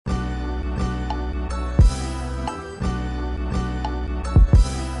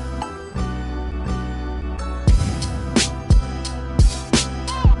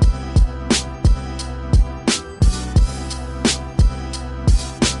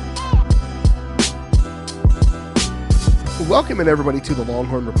Welcome in everybody to the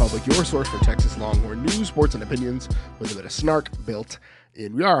Longhorn Republic, your source for Texas Longhorn news, sports, and opinions with a bit of snark built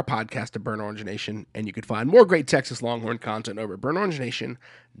in. We are a podcast of Burn Orange Nation, and you can find more great Texas Longhorn content over at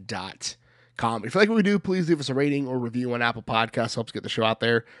burnorangenation.com. If you like what we do, please leave us a rating or review on Apple Podcasts. Helps get the show out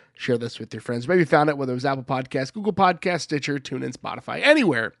there. Share this with your friends. Maybe you found it, whether it was Apple Podcasts, Google Podcasts, Stitcher, TuneIn, Spotify,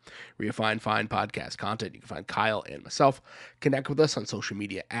 anywhere where you find fine podcast content. You can find Kyle and myself. Connect with us on social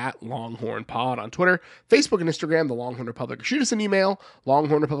media at Longhorn Pod on Twitter, Facebook, and Instagram, the Longhorn Republic. Or shoot us an email,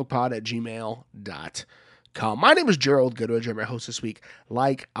 longhornrepublicpod@gmail.com. My name is Gerald Goodwin. I'm your host this week,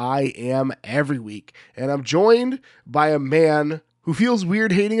 like I am every week. And I'm joined by a man who feels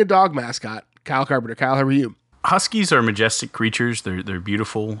weird hating a dog mascot, Kyle Carpenter. Kyle, how are you? Huskies are majestic creatures. They're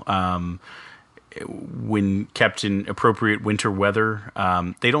beautiful. When kept in appropriate winter weather,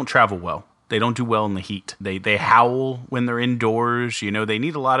 they don't travel well. They don't do well in the heat. They howl when they're indoors. You know, they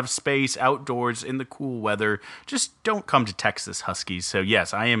need a lot of space outdoors in the cool weather. Just don't come to Texas, Huskies. So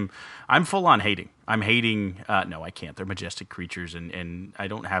yes, I'm full on hating. I'm hating. No, I can't. They're majestic creatures, and I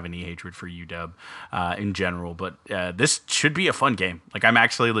don't have any hatred for UW in general. But this should be a fun game. Like, I'm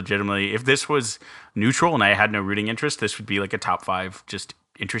actually legitimately, if this was neutral and I had no rooting interest, this would be like a top 5 just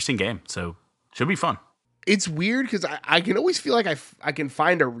interesting game. So should be fun. It's weird because I can always feel like I can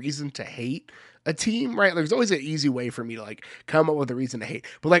find a reason to hate a team, right? There's always an easy way for me to like come up with a reason to hate.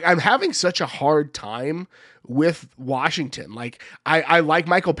 But like, I'm having such a hard time with Washington. Like, I like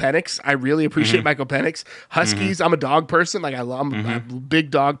Michael Penix. I really appreciate Michael Penix. Huskies, I'm a dog person. Like, I'm a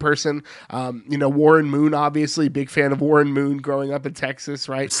big dog person. Warren Moon, obviously, big fan of Warren Moon growing up in Texas,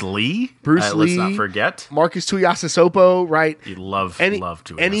 right? It's Lee. Bruce Lee. Let's not forget. Marcus Tuiasosopo, right? You love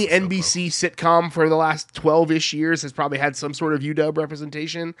Tuiasosopo. Any NBC sitcom for the last 12-ish years has probably had some sort of UW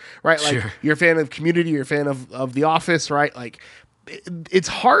representation, right? Like, sure. You're a fan of Community, you're a fan of The Office, right? Like, it's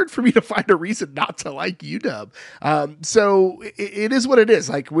hard for me to find a reason not to like UW. So it is what it is.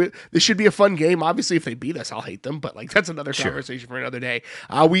 Like, this should be a fun game. Obviously, if they beat us, I'll hate them. But like, that's another conversation for another day.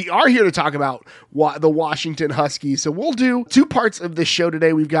 We are here to talk about the Washington Huskies. So we'll do 2 parts of this show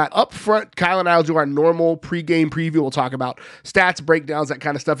today. We've got up front, Kyle and I will do our normal pregame preview. We'll talk about stats, breakdowns, that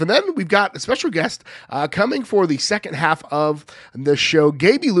kind of stuff. And then we've got a special guest coming for the second half of the show.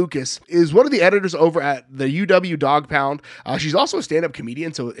 Gaby Lucas is one of the editors over at the UW Dog Pound. She's also a stand-up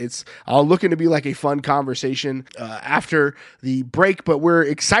comedian, so it's looking to be like a fun conversation after the break, but we're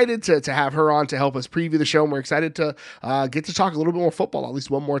excited to have her on to help us preview the show, and we're excited to get to talk a little bit more football at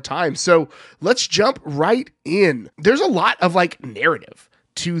least one more time. So let's jump right in. There's a lot of like narrative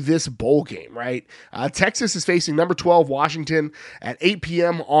to this bowl game, right? Texas is facing number 12 Washington at 8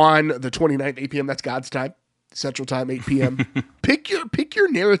 p.m. on the 29th, 8 p.m. That's God's time. Central Time, 8 p.m. Pick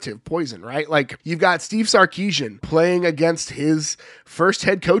your narrative, Poison, right? Like, you've got Steve Sarkisian playing against his first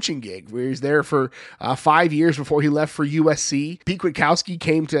head coaching gig, where he's there for 5 years before he left for USC. Pete Kwiatkowski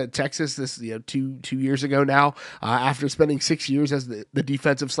came to Texas this 2 years ago now, after spending 6 years as the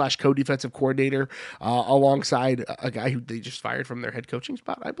defensive / co-defensive coordinator alongside a guy who they just fired from their head coaching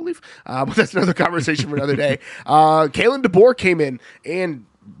spot, I believe. But that's another conversation for another day. Kalen DeBoer came in and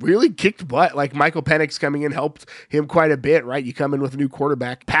really kicked butt. Like, Michael Penix coming in helped him quite a bit, right? You come in with a new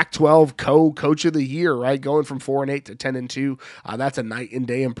quarterback, Pac-12 coach of the year, right? Going from 4-8 to 10-2. That's a night and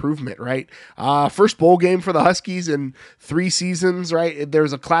day improvement, right? First bowl game for the Huskies in 3 seasons, right?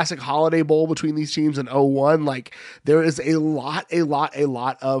 There's a classic Holiday Bowl between these teams in 2001. Like, there is a lot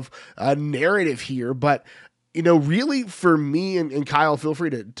of narrative here, but really for me, and Kyle, feel free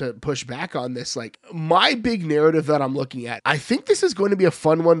to push back on this, like, my big narrative that I'm looking at, I think this is going to be a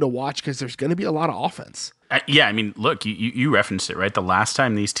fun one to watch because there's going to be a lot of offense. Yeah, I mean, look, you referenced it, right? The last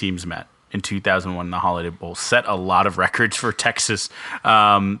time these teams met in 2001 in the Holiday Bowl set a lot of records for Texas,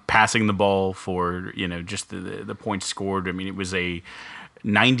 passing the ball for, just the points scored. I mean, it was a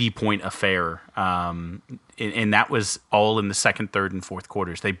 90-point affair, and that was all in the second, third, and fourth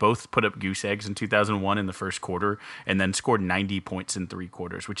quarters. They both put up goose eggs in 2001 in the first quarter and then scored 90 points in 3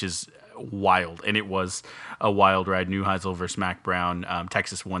 quarters, which is wild. And it was a wild ride. Neuheisel versus Mac Brown.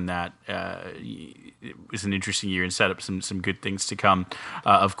 Texas won that. It was an interesting year and set up some good things to come,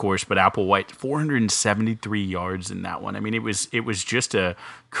 of course. But Applewhite, 473 yards in that one. I mean, it was just a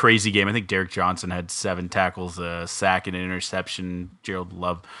crazy game. I think Derek Johnson had 7 tackles, a sack, and an interception. Gerald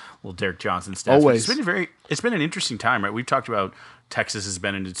loved little Derek Johnson stats. Always. It's been an interesting time, right? We've talked about Texas has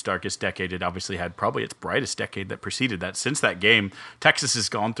been in its darkest decade. It obviously had probably its brightest decade that preceded that. Since that game, Texas has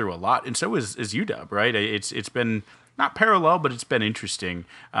gone through a lot, and so is UW, right? It's been not parallel, but it's been interesting.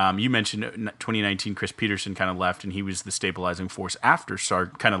 You mentioned 2019, Chris Peterson kind of left, and he was the stabilizing force after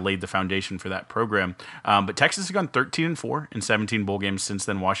Sark kind of laid the foundation for that program. But Texas has gone 13-4 in 17 bowl games since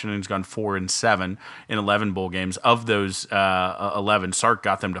then. Washington's gone 4-7 in 11 bowl games. Of those 11, Sark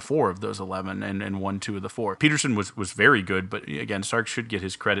got them to 4 of those 11 and won 2 of the 4. Peterson was very good, but again, Sark should get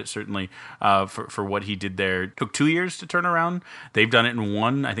his credit certainly for what he did there. It took 2 years to turn around. They've done it in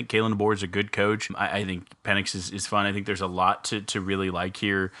 1. I think Kalen DeBoer is a good coach. I think Penix is fun. I think there's a lot to really like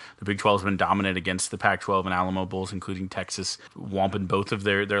here. The Big 12 has been dominant against the Pac-12 and Alamo Bowls, including Texas, whomping both of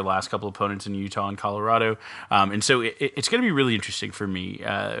their last couple opponents in Utah and Colorado. And so it's going to be really interesting for me.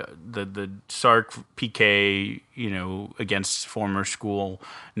 The Sark PK, against former school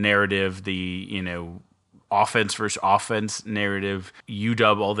narrative, offense versus offense narrative,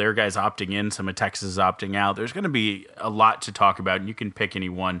 UW, all their guys opting in, some of Texas opting out. There's going to be a lot to talk about, and you can pick any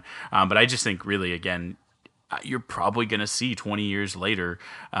one. But I just think really, again, you're probably going to see 20 years later,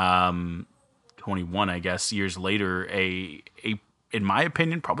 21, I guess, years later, in my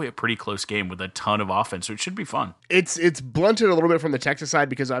opinion, probably a pretty close game with a ton of offense, so it should be fun. It's blunted a little bit from the Texas side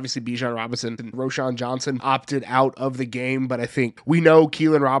because obviously Bijan Robinson and Roschon Johnson opted out of the game, but I think we know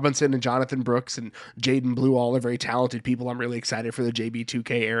Keelan Robinson and Jonathan Brooks and Jaden Blue all are very talented people. I'm really excited for the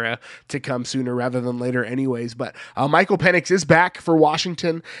JB2K era to come sooner rather than later anyways, but Michael Penix is back for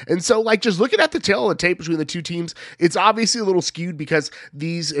Washington, and so just looking at the tail of the tape between the two teams, it's obviously a little skewed because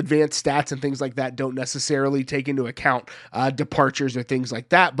these advanced stats and things like that don't necessarily take into account departures or things like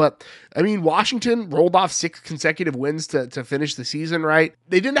that. But I mean, Washington rolled off 6 consecutive wins to finish the season, right?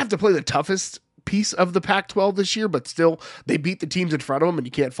 They didn't have to play the toughest piece of the Pac-12 this year, but still they beat the teams in front of them, and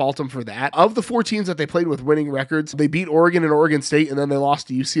you can't fault them for that. Of the 4 teams that they played with winning records, they beat Oregon and Oregon State, and then they lost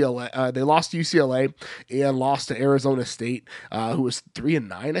to UCLA. They lost to UCLA and lost to Arizona State, who was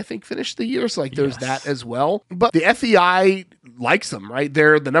 3-9, I think, finished the year. So there's that as well. But the FEI likes them, right?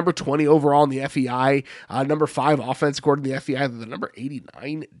 They're the number 20 overall in the FEI, number 5 offense according to the FEI. They're the number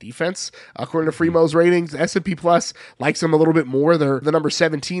 89 defense according to Fremo's ratings. The S&P Plus likes them a little bit more. They're the number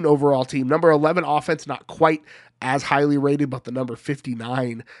 17 overall team, number 11 offense, not quite as highly rated, but the number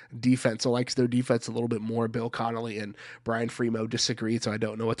 59 defense. So likes their defense a little bit more. Bill Connolly and Brian Fremo disagreed, so I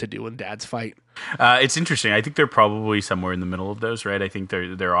don't know what to do when dads fight. It's interesting. I think they're probably somewhere in the middle of those, right? I think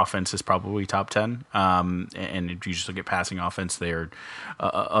their offense is probably top 10. And if you just look at passing offense, they're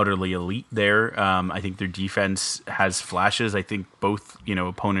utterly elite there. I think their defense has flashes. I think both,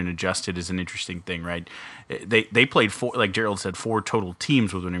 opponent adjusted is an interesting thing, right? They played 4, like Gerald said, 4 total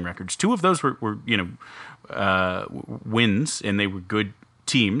teams with winning records. 2 of those were wins, and they were good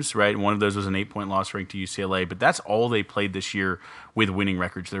teams, right? One of those was an 8-point loss ranked to UCLA, but that's all they played this year with winning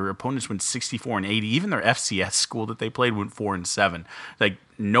records. Their opponents went 64-80. Even their FCS school that they played went 4-7.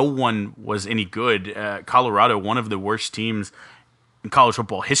 No one was any good. Colorado, one of the worst teams in college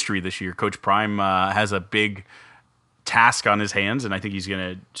football history this year. Coach Prime has a big task on his hands, and I think he's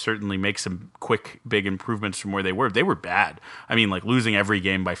going to certainly make some quick, big improvements from where they were. They were bad. I mean, losing every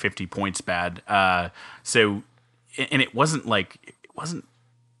game by 50 points bad. And it wasn't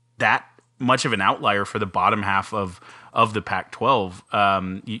that much of an outlier for the bottom half of the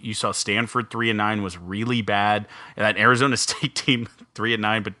Pac-12. You saw Stanford 3-9 was really bad. And that Arizona State team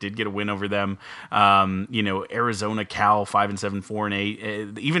 3-9, but did get a win over them. Arizona, Cal 5-7,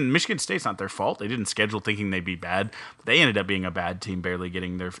 4-8. Even Michigan State's not their fault. They didn't schedule thinking they'd be bad. But they ended up being a bad team, barely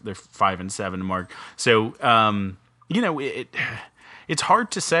getting their 5-7 mark. So it's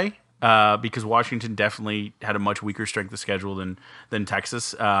hard to say. Because Washington definitely had a much weaker strength of schedule than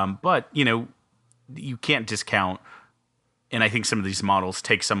Texas. But, you can't discount, and I think some of these models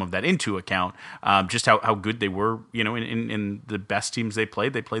take some of that into account, just how good they were, in the best teams they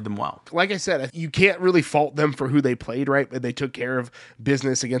played them well. Like I said, you can't really fault them for who they played, right? They took care of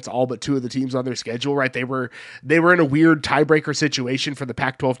business against all but 2 of the teams on their schedule, right? They were in a weird tiebreaker situation for the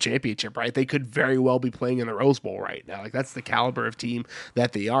Pac-12 championship, right? They could very well be playing in the Rose Bowl right now. That's the caliber of team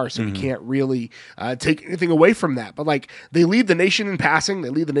that they are, so we can't really take anything away from that. But they lead the nation in passing, they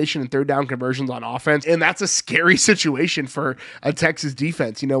lead the nation in third down conversions on offense, and that's a scary situation for a Texas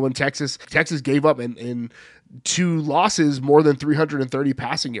defense. When Texas gave up in 2 losses more than 330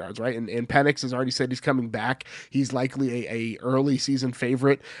 passing yards, right? And Penix has already said he's coming back. He's likely a early season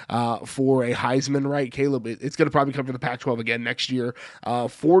favorite for a Heisman, right? Caleb, it's going to probably come to the Pac-12 again next year.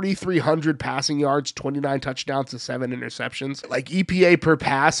 4,300 passing yards, 29 touchdowns to 7 interceptions. EPA per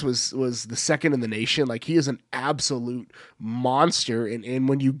pass was the second in the nation. He is an absolute monster. And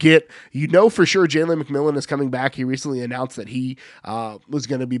when you get, for sure Jalen McMillan is coming back. He recently announced that he was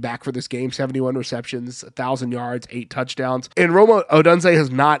going to be back for this game. 71 receptions, 1,000 1,000 yards, 8 touchdowns. And Roma Odunze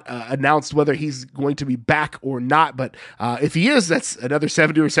has not announced whether he's going to be back or not, but if he is, that's another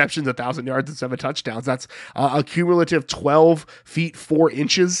 70 receptions, 1,000 yards, and 7 touchdowns. That's a cumulative 12 feet 4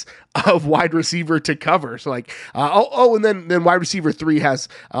 inches of wide receiver to cover. So like, and then wide receiver 3 has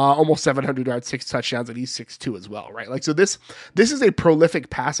almost 700 yards, 6 touchdowns, and he's 6'2" as well, right? Like, so this is a prolific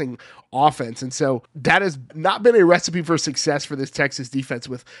passing offense, and so that has not been a recipe for success for this Texas defense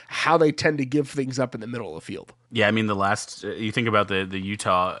with how they tend to give things up in the middle of the field. Yeah, I mean, you think about the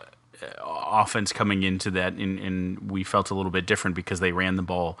Utah offense coming into that, and we felt a little bit different because they ran the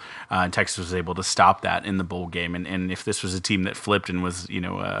ball, and Texas was able to stop that in the bowl game. And if this was a team that flipped and was,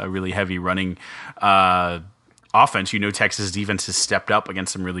 a really heavy running offense, Texas defense has stepped up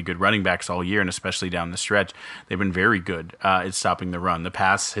against some really good running backs all year, and especially down the stretch, they've been very good at stopping the run. The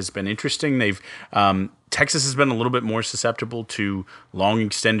pass has been interesting. Texas has been a little bit more susceptible to long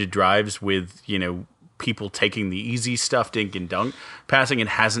extended drives with, people taking the easy stuff, dink and dunk passing. It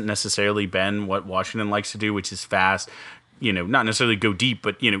hasn't necessarily been what Washington likes to do, which is fast, not necessarily go deep,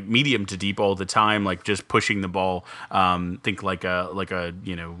 but, medium to deep all the time, like just pushing the ball. Think like a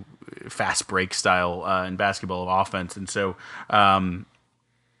fast break style in basketball of offense. And so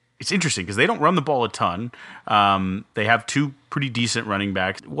it's interesting because they don't run the ball a ton. They have 2 pretty decent running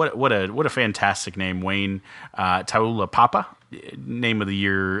backs. What a fantastic name, Wayne Taulapapa. Name of the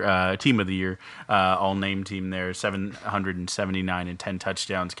year, team of the year, all name team there, 779 and 10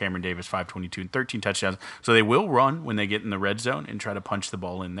 touchdowns. Cameron Davis, 522 and 13 touchdowns. So they will run when they get in the red zone and try to punch the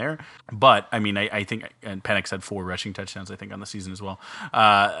ball in there. But I mean, I think, and Penix had 4 rushing touchdowns, I think, on the season as well.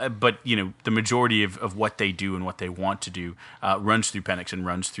 But the majority of what they do and what they want to do runs through Penix and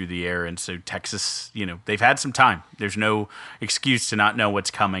runs through the air. And so Texas, they've had some time. There's no excuse to not know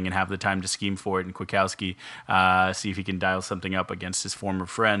what's coming and have the time to scheme for it. And Kwiatkowski, see if he can dial something up against his former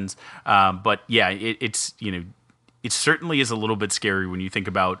friends. But yeah, it certainly is a little bit scary when you think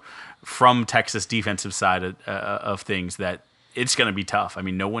about from Texas defensive side of things that it's going to be tough. I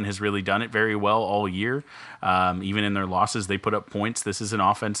mean, no one has really done it very well all year. Even in their losses, they put up points. This is an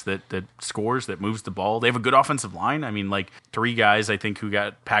offense that scores, that moves the ball. They have a good offensive line. I mean, like 3 guys, I think, who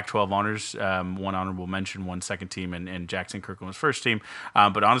got Pac-12 honors, 1 honorable mention, 1 second team, and Jackson Kirkland was first team.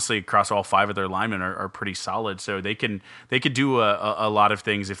 But honestly, across all 5 of their linemen are pretty solid. So they could do a lot of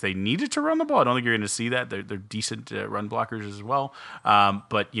things if they needed to run the ball. I don't think you're going to see that. They're decent run blockers as well.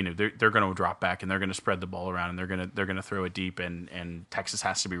 But they're going to drop back and they're going to spread the ball around and they're going to throw it deep. And Texas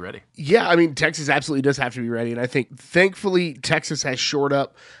has to be ready. Yeah, I mean, Texas absolutely does have to be ready. And I think, thankfully, Texas has shored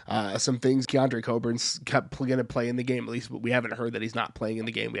up some things. Keondre Coburn's kept going to play in the game, at least, but we haven't heard that he's not playing in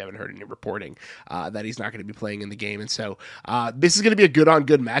the game. We haven't heard any reporting that he's not going to be playing in the game. And so this is going to be a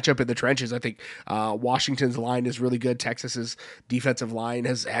good-on-good matchup in the trenches. I think Washington's line is really good. Texas's defensive line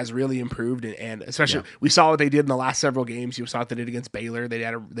has really improved, and especially we saw what they did in the last several games. You saw what they did against Baylor.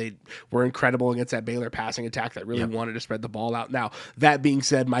 They were incredible against that Baylor passing attack that really wanted to spread the ball out. Now, that being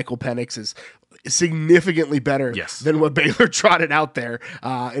said, Michael Penix is significantly better than what Baylor trotted out there.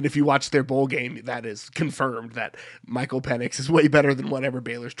 And if you watch their bowl game, that is confirmed that Michael Penix is way better than whatever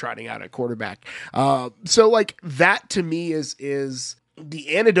Baylor's trotting out at quarterback. So like that to me is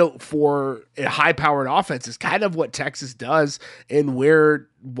the antidote for a high-powered offense is kind of what Texas does and where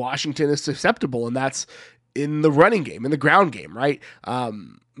Washington is susceptible, and that's in the running game, in the ground game, right?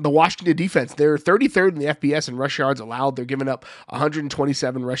 The Washington defense, they're 33rd in the FBS in rush yards allowed. They're giving up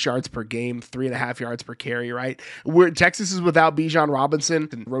 127 rush yards per game, 3.5 yards per carry, right? Where Texas is without Bijan Robinson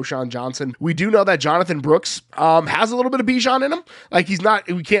and Roschon Johnson. We do know that Jonathan Brooks has a little bit of Bijan in him. Like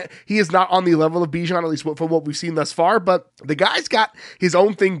he is not on the level of Bijan, at least from what we've seen thus far, but the guy's got his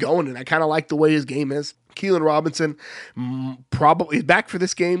own thing going, and I kind of like the way his game is. Keelan Robinson probably is back for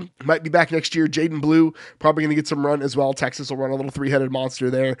this game. Might be back next year. Jaden Blue probably going to get some run as well. Texas will run a little 3-headed monster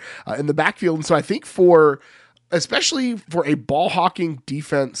there in the backfield. And so I think especially for a ball hawking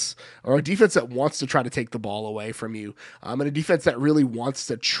defense or a defense that wants to try to take the ball away from you, and a defense that really wants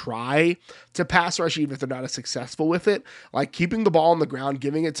to try to pass rush even if they're not as successful with it, like keeping the ball on the ground,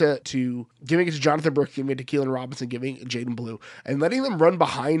 giving it to Jonathan Brooks, giving it to Keelan Robinson, giving it to Jaden Blue, and letting them run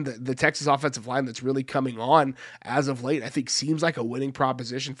behind the Texas offensive line that's really coming on as of late, I think seems like a winning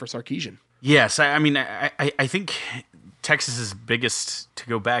proposition for Sarkisian. Yes, I mean, I think Texas's biggest, to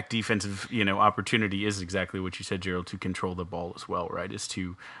go back, defensive, opportunity is exactly what you said, Gerald, to control the ball as well, right? Is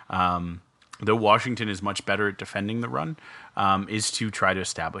to, though Washington is much better at defending the run, is to try to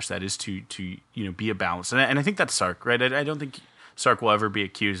establish that, is to be a balance. And I think that's Sark, right? I don't think Sark will ever be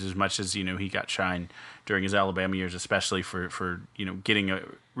accused as much as, he got shine during his Alabama years, especially for getting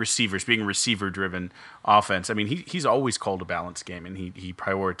receivers, being a receiver-driven offense. I mean, he's always called a balanced game, and he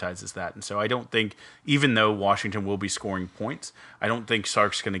prioritizes that. And so I don't think, even though Washington will be scoring points, I don't think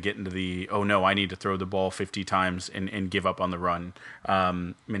Sark's going to get into the, oh no, I need to throw the ball 50 times and give up on the run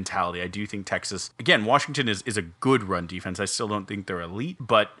mentality. I do think Texas, again, Washington is a good run defense. I still don't think they're elite,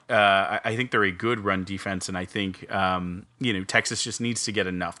 but I think they're a good run defense, and I think Texas just needs to get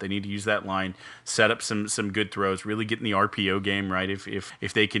enough. They need to use that line, set up some good throws, really get in the RPO game, right?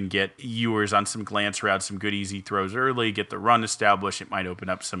 If they can get Ewers on some glance routes, some good easy throws early, get the run established, it might open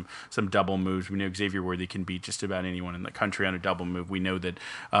up some double moves. We know Xavier Worthy can beat just about anyone in the country on a double move. We know that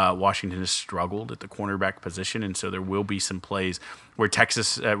Washington has struggled at the cornerback position, and so there will be some plays where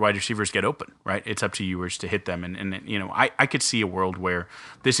Texas wide receivers get open, right? It's up to Ewers to hit them. And I could see a world where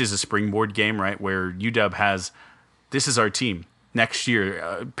this is a springboard game, right? Where UW has, this is our team. Next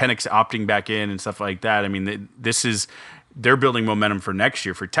year, Penix opting back in and stuff like that. I mean, they're building momentum for next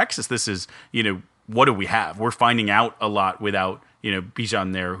year. For Texas, this is, what do we have? We're finding out a lot without,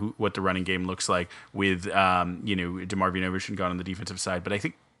 Bijan there, what the running game looks like with, DeMarvion Overshown gone on the defensive side. But I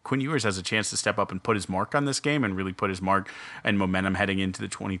think Quinn Ewers has a chance to step up and put his mark on this game and really put his mark and momentum heading into the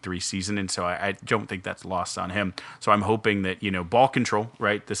 23 season. And so I don't think that's lost on him. So I'm hoping that, ball control,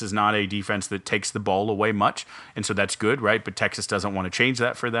 right? This is not a defense that takes the ball away much. And so that's good, right? But Texas doesn't want to change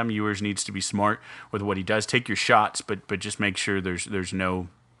that for them. Ewers needs to be smart with what he does. Take your shots, but just make sure there's no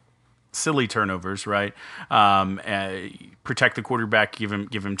silly turnovers, right? Protect the quarterback, give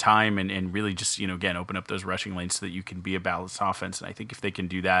him time, and really just again open up those rushing lanes so that you can be a balanced offense. And I think if they can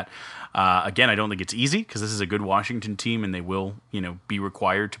do that, again, I don't think it's easy because this is a good Washington team, and they will be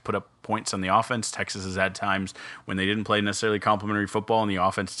required to put up points on the offense. Texas has had times when they didn't play necessarily complementary football and the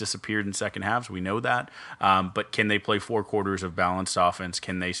offense disappeared in second halves. We know that, but can they play 4 quarters of balanced offense?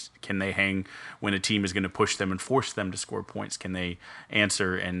 Can they hang when a team is going to push them and force them to score points? Can they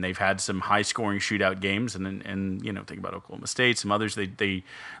answer? And they've had some high scoring shootout games, and think about Oklahoma State, some others. They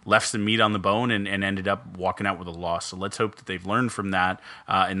left some meat on the bone and ended up walking out with a loss. So let's hope that they've learned from that,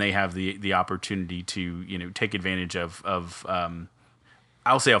 and they have the opportunity to take advantage of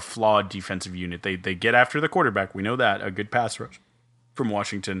I'll say a flawed defensive unit. They get after the quarterback. We know that, a good pass rush from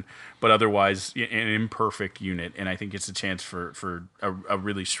Washington, but otherwise an imperfect unit. And I think it's a chance for a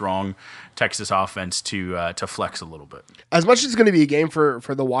really strong Texas offense to flex a little bit. As much as it's going to be a game for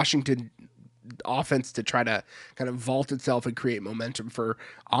the Washington offense to try to kind of vault itself and create momentum for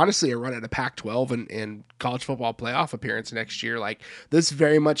honestly a run at a Pac-12 and college football playoff appearance next year. Like, this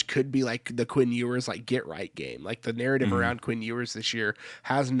very much could be like the Quinn Ewers like get right game. Like, the narrative around Quinn Ewers this year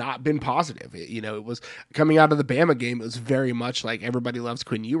has not been positive. It was coming out of the Bama game. It was very much like everybody loves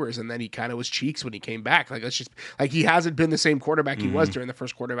Quinn Ewers, and then he kind of was cheeks when he came back. Like, it's just like he hasn't been the same quarterback he was during the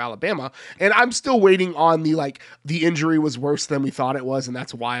first quarter of Alabama. And I'm still waiting on the injury was worse than we thought it was, and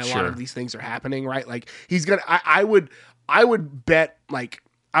that's why a lot of these things are happening, right? Like, he's gonna. I would bet like.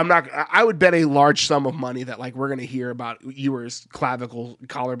 I would bet a large sum of money that we're going to hear about Ewers' clavicle,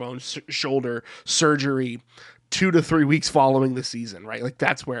 collarbone, shoulder surgery 2 to 3 weeks following the season, right? Like,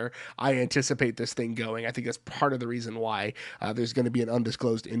 that's where I anticipate this thing going. I think that's part of the reason why there's going to be an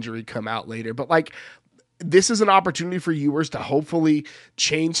undisclosed injury come out later. But this is an opportunity for Ewers to hopefully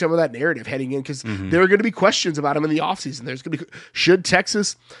change some of that narrative heading in, because there are going to be questions about him in the offseason. There's going to be, should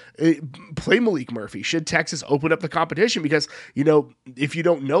Texas play Maalik Murphy? Should Texas open up the competition? Because, if you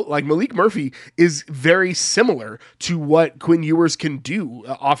don't know, Maalik Murphy is very similar to what Quinn Ewers can do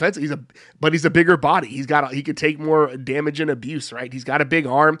offensively. But he's a bigger body. He could take more damage and abuse, right? He's got a big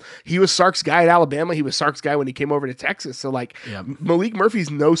arm. He was Sark's guy at Alabama. He was Sark's guy when he came over to Texas. So Maalik Murphy's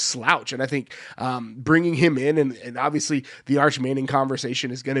no slouch. And I think bringing him in, and obviously the Arch Manning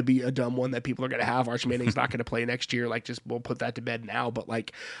conversation is going to be a dumb one that people are going to have. Arch Manning's not going to play next year. We'll put that to bed now. But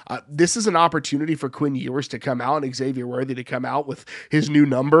this is an opportunity for Quinn Ewers to come out and Xavier Worthy to come out with his new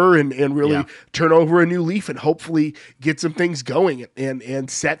number and really turn over a new leaf and hopefully get some things going and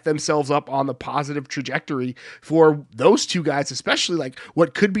set themselves up on the positive trajectory for those two guys, especially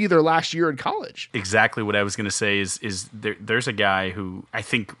what could be their last year in college. Exactly what I was going to say is there's a guy who I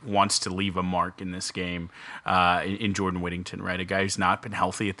think wants to leave a mark in this game, in Jordan Whittington, right? A guy who's not been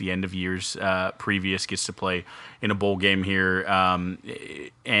healthy at the end of years previous, gets to play in a bowl game here,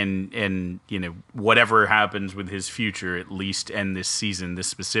 and whatever happens with his future, at least end this season, this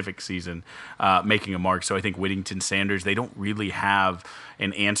specific season, making a mark. So I think Whittington, Sanders, they don't really have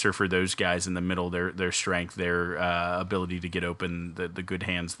an answer for those guys in the middle. Their strength, their ability to get open, the good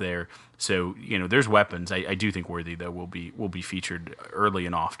hands there. So there's weapons. I do think Worthy though will be featured early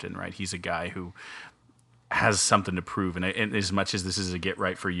and often, right? He's a guy who has something to prove. And as much as this is a get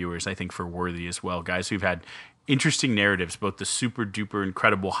right for Ewers, I think for Worthy as well, guys who've had interesting narratives, both the super duper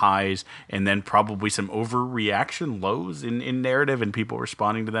incredible highs and then probably some overreaction lows in narrative and people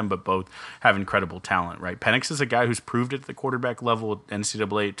responding to them, but both have incredible talent, right? Penix is a guy who's proved it at the quarterback level at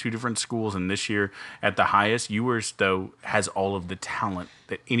NCAA at 2 different schools and this year at the highest. Ewers, though, has all of the talent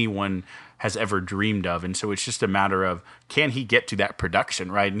that anyone has ever dreamed of. And so it's just a matter of, can he get to that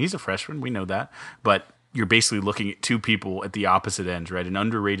production, right? And he's a freshman, we know that, but you're basically looking at two people at the opposite ends, right? An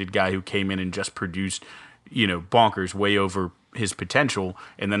underrated guy who came in and just produced, bonkers way over his potential,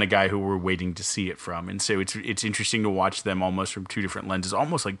 and then a guy who we're waiting to see it from. And so it's interesting to watch them almost from two different lenses,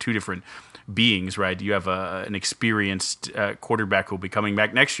 almost like two different beings, right? You have an experienced quarterback who'll be coming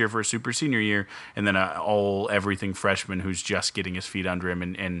back next year for a super senior year, and then everything freshman who's just getting his feet under him,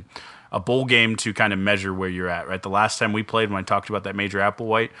 and a bowl game to kind of measure where you're at, right? The last time we played, when I talked about that Major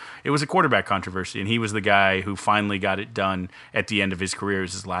Applewhite, it was a quarterback controversy, and he was the guy who finally got it done at the end of his career. It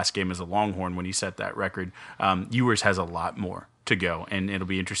was his last game as a Longhorn when he set that record. Ewers has a lot more to go, and it'll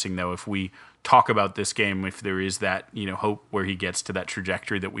be interesting, though, if we talk about this game, if there is that hope where he gets to that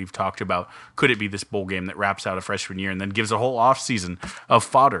trajectory that we've talked about. Could it be this bowl game that wraps out a freshman year and then gives a whole offseason of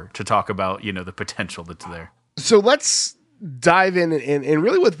fodder to talk about the potential that's there? So let's dive in and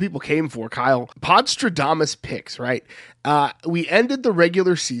really what the people came for, Kyle. Podstradamus picks, right? We ended the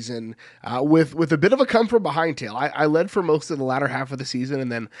regular season with a bit of a come from behind tale. I led for most of the latter half of the season,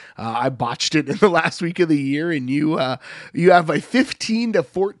 and then I botched it in the last week of the year, and you have a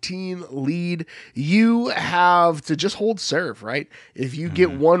 15-14 lead. You have to just hold serve, right? If you get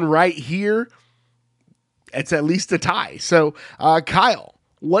one right here, it's at least a tie. So, Kyle,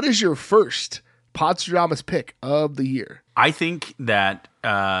 what is your first Podstradamus pick of the year? I think that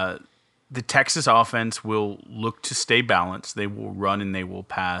the Texas offense will look to stay balanced. They will run and they will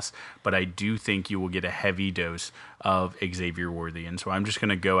pass, but I do think you will get a heavy dose of Xavier Worthy. And so I'm just going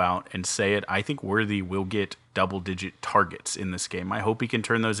to go out and say it. I think Worthy will get double-digit targets in this game. I hope he can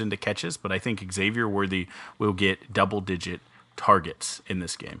turn those into catches, but I think Xavier Worthy will get double-digit targets in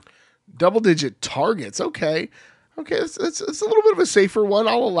this game. Double-digit targets, okay. Okay, it's a little bit of a safer one.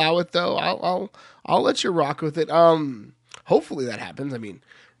 I'll allow it, though. I'll let you rock with it. Hopefully that happens. I mean,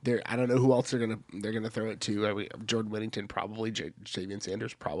 I don't know who else they're gonna throw it to. Jordan Whittington probably, Javian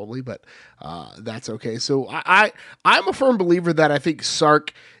Sanders probably, but that's okay. So I'm a firm believer that I think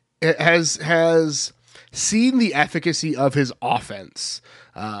Sark has seen the efficacy of his offense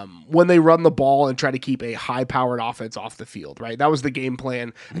when they run the ball and try to keep a high-powered offense off the field, right? That was the game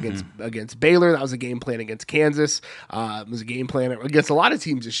plan against Baylor. That was the game plan against Kansas. It was a game plan against a lot of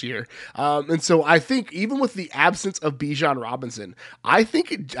teams this year. And so I think even with the absence of Bijan Robinson, I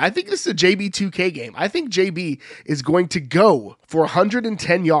think this is a JB2K game. I think JB is going to go for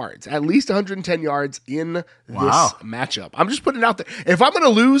 110 yards, at least 110 yards in this matchup. I'm just putting it out there. If I'm going to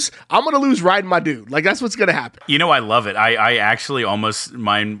lose, I'm going to lose riding my dude. Like, that's what's going to happen. I love it. I actually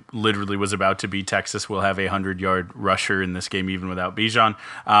mine literally was about to be Texas will have a 100-yard rusher in this game, even without Bijan.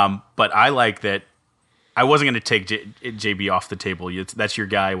 But I like that. I wasn't going to take JB off the table. That's your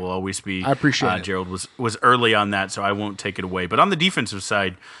guy. Will always be. I appreciate it. Gerald was early on that, so I won't take it away. But on the defensive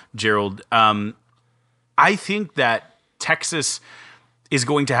side, Gerald, I think that Texas is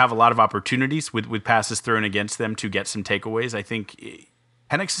going to have a lot of opportunities with passes thrown against them to get some takeaways. I think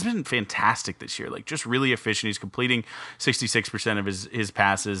Penix has been fantastic this year, like just really efficient. He's completing 66% of his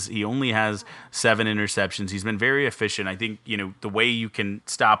passes. He only has 7 interceptions. He's been very efficient. I think, the way you can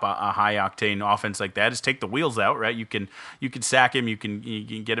stop a high octane offense like that is take the wheels out, right? You can sack him. You can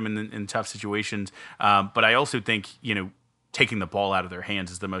get him in tough situations. But I also think, taking the ball out of their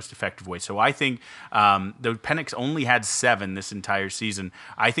hands is the most effective way. So I think though Penix only had 7 this entire season,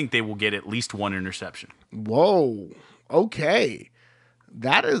 I think they will get at least 1 interception. Whoa. Okay.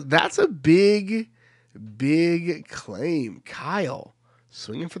 That's a big claim. Kyle,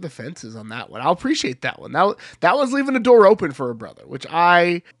 swinging for the fences on that one. I'll appreciate that one. That one's leaving the door open for a brother, which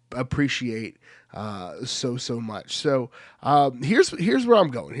I appreciate so much. So here's where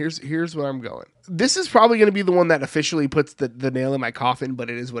I'm going. Here's where I'm going. This is probably going to be the one that officially puts the nail in my coffin,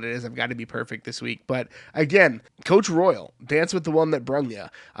 but it is what it is. I've got to be perfect this week. But again, Coach Royal, dance with the one that brung ya.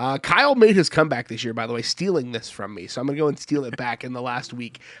 Kyle made his comeback this year, by the way, stealing this from me. So I'm going to go and steal it back in the last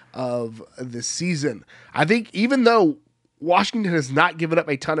week of the season. I think even though Washington has not given up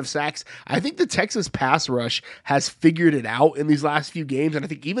a ton of sacks, I think the Texas pass rush has figured it out in these last few games. And I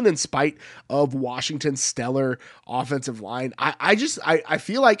think even in spite of Washington's stellar offensive line, I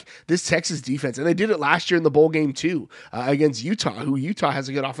feel like this Texas defense, and they did it last year in the bowl game too, against Utah, who Utah has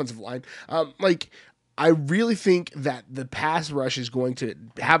a good offensive line. I really think that the pass rush is going to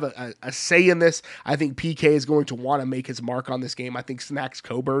have a say in this. I think PK is going to want to make his mark on this game. I think Snacks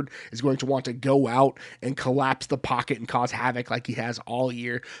Coburn is going to want to go out and collapse the pocket and cause havoc like he has all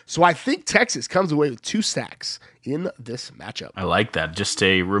year. So I think Texas comes away with 2 sacks in this matchup. I like that. Just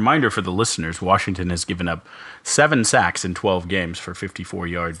a reminder for the listeners, Washington has given up 7 sacks in 12 games for 54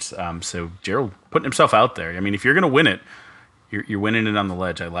 yards. So Gerald putting himself out there. I mean, if you're going to win it, you're winning it on the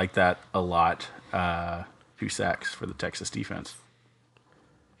ledge. I like that a lot. 2 sacks for the Texas defense.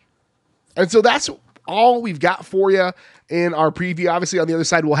 And so that's all we've got for you in our preview. Obviously, on the other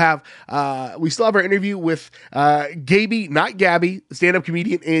side, we'll have we still have our interview with Gaby, not Gabby, stand-up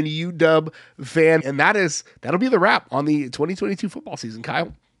comedian and UW fan, and that'll be the wrap on the 2022 football season.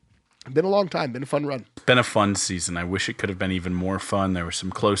 Kyle, been a long time, been a fun run. Been a fun season. I wish it could have been even more fun. There were some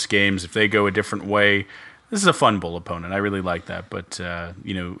close games. If they go a different way, this is a fun bowl opponent. I really like that. But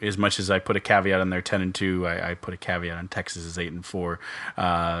as much as I put a caveat on their 10-2, I put a caveat on Texas's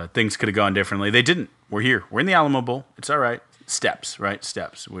 8-4. Things could have gone differently. They didn't. We're here. We're in the Alamo Bowl. It's all right. Steps, right?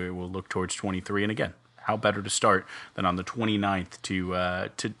 Steps. We'll look towards 23. And again, how better to start than on the 29th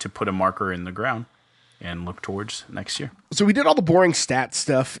to put a marker in the ground and look towards next year. So we did all the boring stat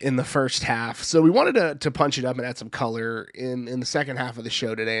stuff in the first half. So we wanted to punch it up and add some color in the second half of the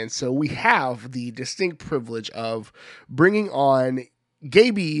show today. And so we have the distinct privilege of bringing on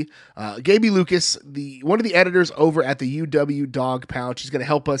Gaby Lucas, one of the editors over at the UW Dog Pound. She's going to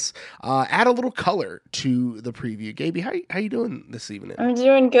help us add a little color to the preview. Gaby, how you doing this evening? I'm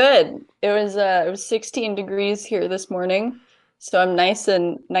doing good. It was 16 degrees here this morning. So I'm nice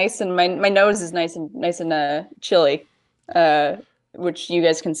and my nose is nice and chilly, which you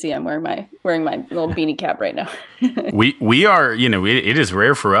guys can see. I'm wearing my little beanie cap right now. we are, it is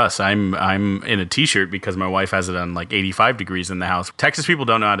rare for us. I'm in a t-shirt because my wife has it on like 85 degrees in the house. Texas people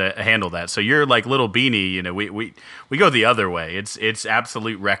don't know how to handle that. So you're like little beanie, we go the other way. It's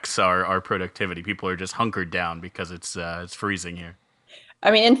absolute wrecks our productivity. People are just hunkered down because it's freezing here.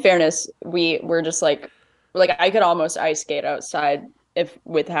 I mean, in fairness, we're just like I could almost ice skate outside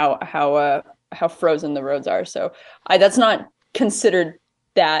with how frozen the roads are. So that's not considered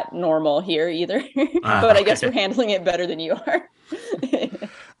that normal here either. But I guess we're handling it better than you are.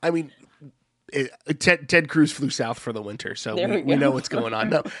 I mean, Ted Cruz flew south for the winter, so we know what's going on.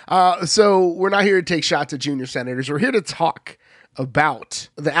 No, so we're not here to take shots at junior senators. We're here to talk about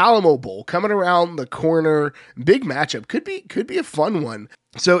the Alamo Bowl coming around the corner. Big matchup. Could be a fun one.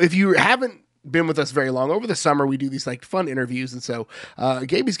 So if you haven't been with us very long, over the summer we do these like fun interviews, and so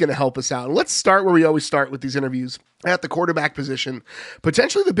Gaby's going to help us out. And let's start where we always start with these interviews, at the quarterback position.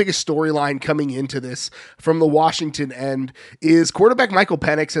 Potentially the biggest storyline coming into this from the Washington end is quarterback Michael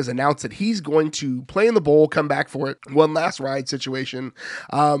Penix has announced that he's going to play in the bowl, come back for it, one last ride situation.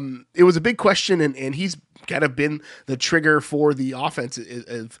 It was a big question, and he's kind of been the trigger for the offense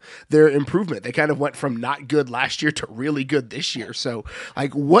of their improvement. They kind of went from not good last year to really good this year. So,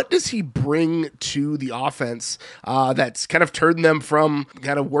 like, what does he bring to the offense that's kind of turned them from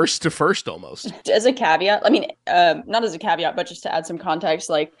kind of worst to first almost? As a caveat, I mean, not as a caveat, but just to add some context,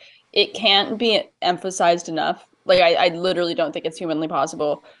 like, it can't be emphasized enough. Like, I literally don't think it's humanly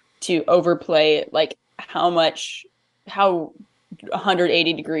possible to overplay, like, how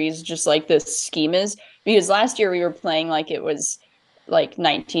 180 degrees just like this scheme is, because last year we were playing like it was like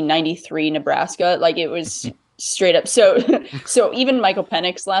 1993 Nebraska, like it was straight up. So even Michael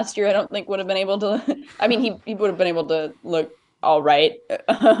Penix last year I don't think would have been able to, I mean he would have been able to look all right,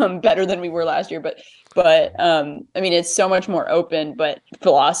 better than we were last year, but I mean it's so much more open, but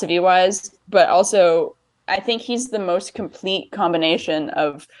philosophy wise, but also I think he's the most complete combination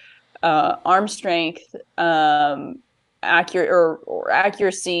of arm strength, accurate or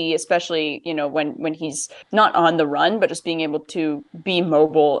accuracy, especially when he's not on the run, but just being able to be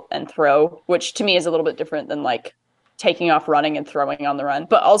mobile and throw, which to me is a little bit different than like taking off running and throwing on the run.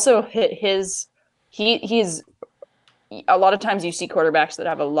 But also he's a lot of times you see quarterbacks that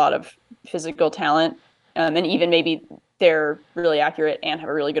have a lot of physical talent, and even maybe they're really accurate and have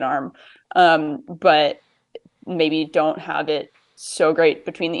a really good arm, but maybe don't have it so great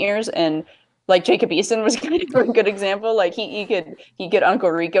between the ears. And like Jacob Eason was kind of a good example. Like he could Uncle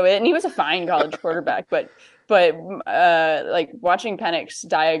Rico it, and he was a fine college quarterback. But like watching Penix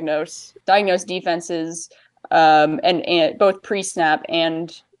diagnose defenses, and both pre-snap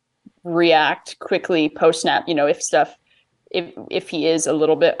and react quickly post-snap. If he is a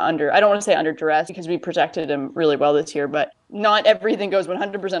little bit under, I don't want to say under duress because we protected him really well this year, but not everything goes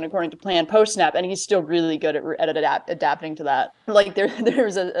 100% according to plan post-snap, and he's still really good at adapting to that. Like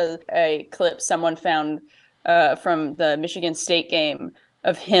there's a clip someone found from the Michigan State game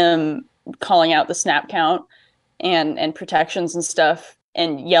of him calling out the snap count and protections and stuff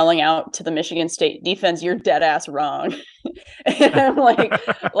and yelling out to the Michigan State defense, "You're dead ass wrong." And I'm like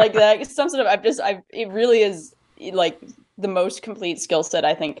that sums it up. It really is like the most complete skill set,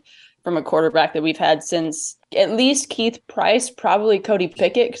 I think, from a quarterback that we've had since at least Keith Price, probably Cody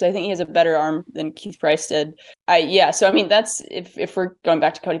Pickett, because I think he has a better arm than Keith Price did. So I mean, that's if we're going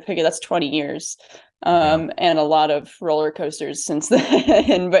back to Cody Pickett, that's 20 years. And a lot of roller coasters since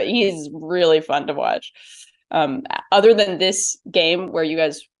then, but he's really fun to watch. Other than this game where you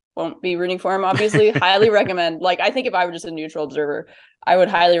guys won't be rooting for him, obviously, highly recommend. Like, I think if I were just a neutral observer, I would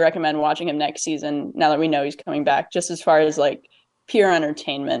highly recommend watching him next season now that we know he's coming back, just as far as like pure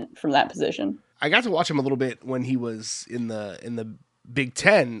entertainment from that position. I got to watch him a little bit when he was in the Big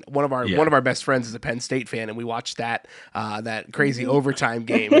Ten. One of our best friends is a Penn State fan, and we watched that crazy overtime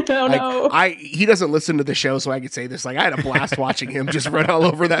game. He doesn't listen to the show, so I could say this. Like, I had a blast watching him just run all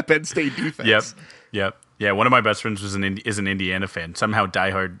over that Penn State defense. Yep. Yeah, one of my best friends is an Indiana fan. Somehow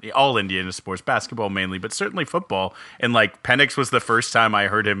diehard, all Indiana sports, basketball mainly, but certainly football. And like Penix was the first time I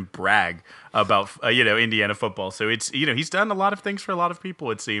heard him brag about Indiana football. So it's he's done a lot of things for a lot of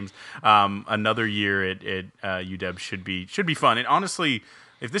people. It seems another year at UW should be fun. And honestly,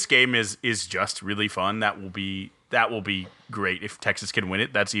 if this game is just really fun, that will be great. If Texas can win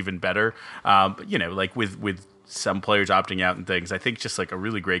it, that's even better. But like with some players opting out and things, I think just like a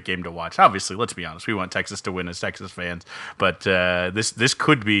really great game to watch. Obviously, let's be honest, we want Texas to win as Texas fans, but this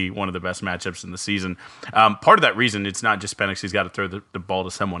could be one of the best matchups in the season. Part of that reason, it's not just Penix, he's got to throw the ball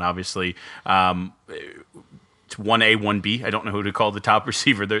to someone, obviously. It's 1A, 1B. I don't know who to call the top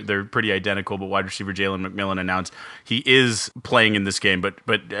receiver. They're pretty identical, but wide receiver Jalen McMillan announced he is playing in this game. But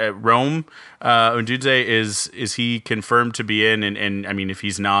Rome Odunze, is he confirmed to be in? And I mean, if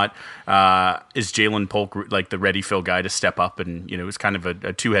he's not, is Jalen Polk like the ready fill guy to step up? And it's kind of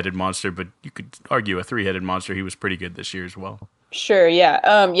a two-headed monster, but you could argue a three-headed monster. He was pretty good this year as well. Sure, yeah.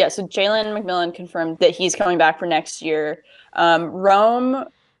 So Jalen McMillan confirmed that he's coming back for next year. Rome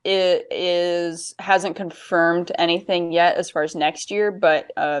hasn't confirmed anything yet as far as next year,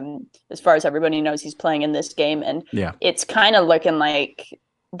 but as far as everybody knows, he's playing in this game, and it's kind of looking like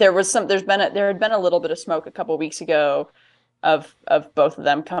there had been a little bit of smoke a couple weeks ago of both of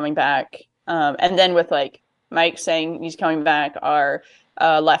them coming back, and then with like Mike saying he's coming back, our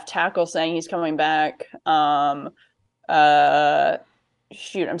left tackle saying he's coming back. I'm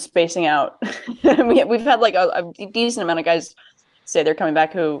spacing out. We've had like a decent amount of guys say they're coming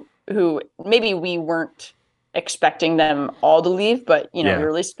back who maybe we weren't expecting them all to leave, but we were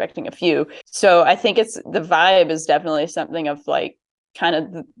at least expecting a few. So I think the vibe is definitely something of like kind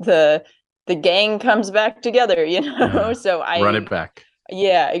of the gang comes back together, So I run it back.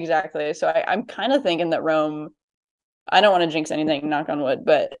 Yeah, exactly. So I'm kind of thinking that Rome, I don't want to jinx anything, knock on wood,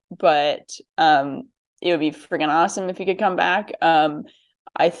 but it would be freaking awesome if he could come back.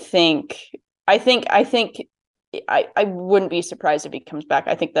 I think I wouldn't be surprised if he comes back.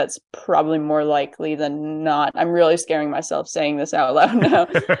 I think that's probably more likely than not. I'm really scaring myself saying this out loud now.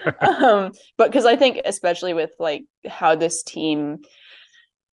 But because I think especially with like how this team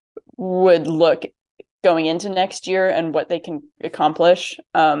would look going into next year and what they can accomplish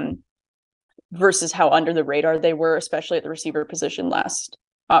versus how under the radar they were, especially at the receiver position last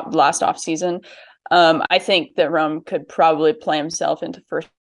off season. I think that Rome could probably play himself into first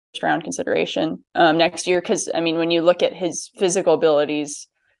round consideration next year, because I mean, when you look at his physical abilities,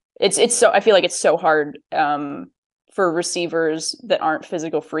 it's so, I feel like it's so hard for receivers that aren't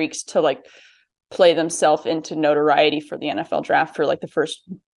physical freaks to like play themselves into notoriety for the NFL draft for like the first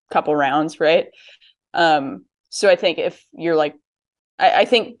couple rounds, right? So I think if you're like, I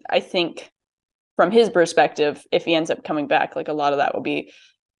think from his perspective, if he ends up coming back, like a lot of that will be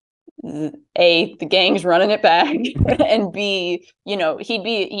A, the gang's running it back, and B,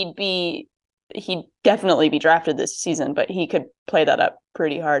 he'd definitely be drafted this season, but he could play that up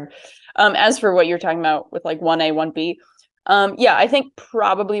pretty hard. As for what you're talking about with like 1A, 1B, I think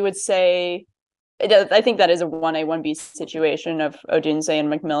probably would say, I think that is a 1A, 1B situation of Odunze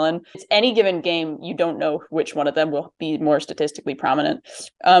and McMillan. It's any given game, you don't know which one of them will be more statistically prominent.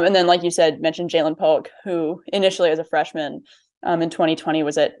 And then, like you said, mentioned Jalen Polk, who initially as a freshman in 2020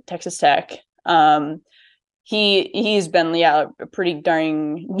 was at Texas Tech. He's been a pretty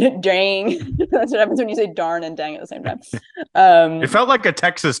dang. That's what happens when you say darn and dang at the same time. It felt like a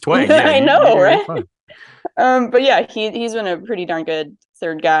Texas twang. Yeah, I know, right? But yeah, he's been a pretty darn good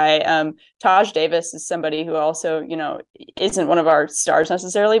third guy. Taj Davis is somebody who also, isn't one of our stars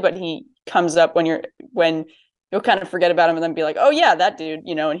necessarily, but he comes up when you'll kind of forget about him and then be like, oh yeah, that dude,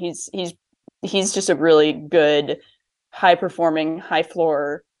 and he's just a really good, high performing, high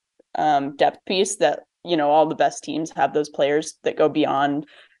floor depth piece that, all the best teams have those players that go beyond,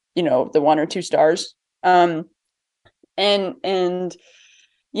 the 1 or 2 stars. And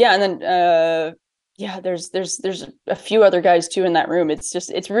yeah, and then there's a few other guys too in that room.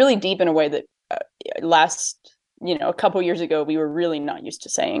 It's really deep in a way that a couple years ago we were really not used to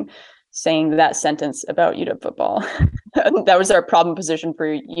saying that sentence about UW football. That was our problem position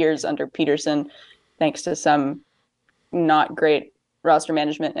for years under Peterson, thanks to some not great roster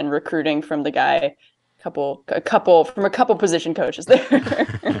management and recruiting from the guy, a couple position coaches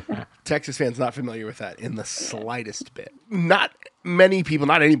there. Texas fans not familiar with that in the slightest bit. Not many people,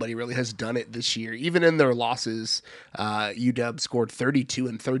 not anybody really has done it this year. Even in their losses, UW scored 32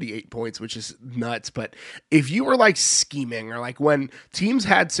 and 38 points, which is nuts. But if you were like scheming, or like when teams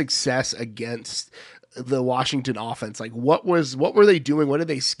had success against the Washington offense, like what were they doing? What did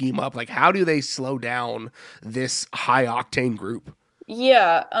they scheme up? Like, how do they slow down this high octane group?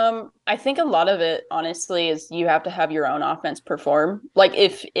 Yeah, I think a lot of it, honestly, is you have to have your own offense perform. Like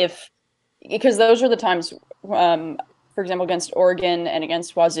because those are the times, for example, against Oregon and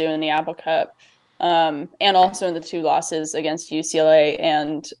against Wazoo in the Apple Cup, and also in the 2 losses against UCLA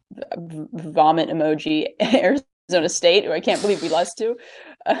and vomit emoji Arizona State, who I can't believe we lost to.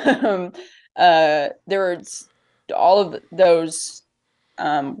 There were all of those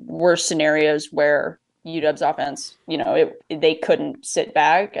were scenarios where UW's offense, they couldn't sit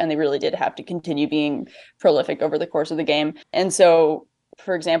back, and they really did have to continue being prolific over the course of the game. And so,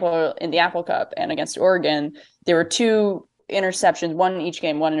 for example, in the Apple Cup and against Oregon, there were 2 interceptions, one in each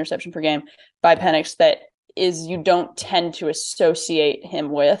game, 1 interception per game by Penix that you don't tend to associate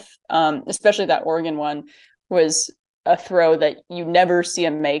him with, especially that Oregon one was a throw that you never see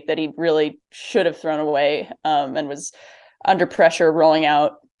him make, that he really should have thrown away, and was under pressure rolling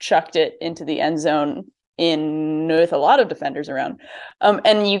out, chucked it into the end zone with a lot of defenders around.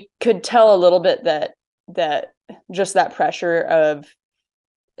 And you could tell a little bit that just that pressure of,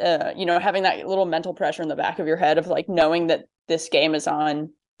 having that little mental pressure in the back of your head of like knowing that this game is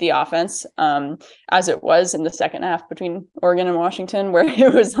on the offense, as it was in the second half between Oregon and Washington, where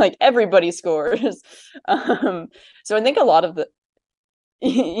it was like everybody scores. So I think a lot of the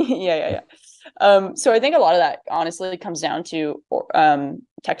yeah. So I think a lot of that honestly comes down to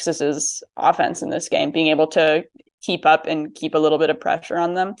Texas's offense in this game, being able to keep up and keep a little bit of pressure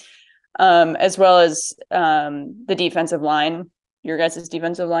on them, as well as the defensive line, your guys'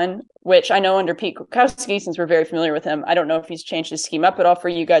 defensive line, which I know under Pete Kwiatkowski, since we're very familiar with him, I don't know if he's changed his scheme up at all for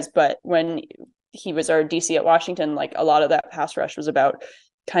you guys, but when he was our DC at Washington, like a lot of that pass rush was about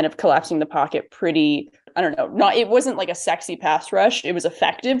kind of collapsing the pocket pretty, I don't know, it wasn't like a sexy pass rush. It was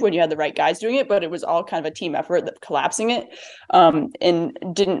effective when you had the right guys doing it, but it was all kind of a team effort that collapsing it, and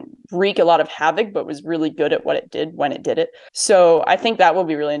didn't wreak a lot of havoc, but was really good at what it did when it did it. So I think that will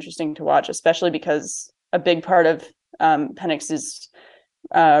be really interesting to watch, especially because a big part of Penix's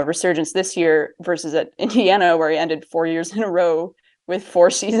resurgence this year versus at Indiana, where he ended 4 years in a row with 4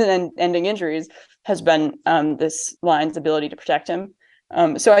 season-ending injuries, has been this line's ability to protect him.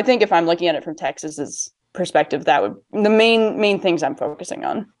 So I think if I'm looking at it from Texas's perspective, that would the main things I'm focusing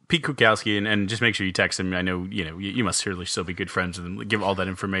on. Pete Kwiatkowski, and just make sure you text him. I know you must certainly still be good friends with him. Give all that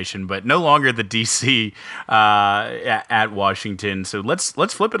information, but no longer the DC at Washington. So let's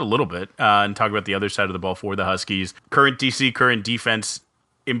flip it a little bit and talk about the other side of the ball for the Huskies. Current DC, current defense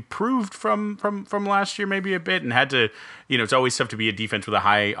improved from last year maybe a bit, and had to, it's always tough to be a defense with a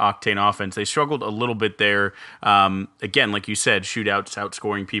high octane offense. They struggled a little bit there. Again, like you said, shootouts,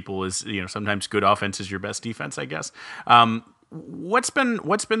 outscoring people is, sometimes good offense is your best defense, I guess. What's been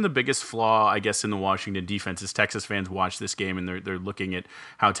the biggest flaw, I guess, in the Washington defense as Texas fans watch this game and they're looking at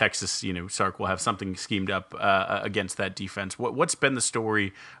how Texas, Sark will have something schemed up against that defense? What's been the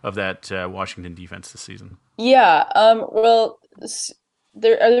story of that Washington defense this season? Yeah, well,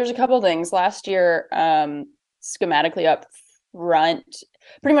 there's a couple things. Last year, schematically up front,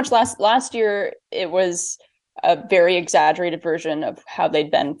 pretty much last year, it was a very exaggerated version of how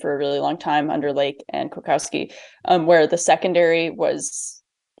they'd been for a really long time under Lake and Kwiatkowski, where the secondary was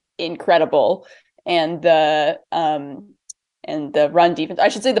incredible, and the run defense, I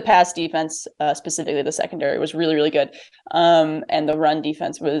should say the pass defense, specifically the secondary, was really, really good. And the run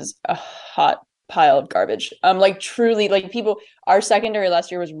defense was a hot pile of garbage. Like truly, like our secondary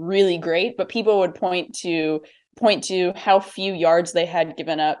last year was really great, but people would point to how few yards they had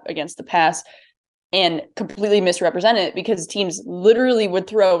given up against the pass and completely misrepresent it, because teams literally would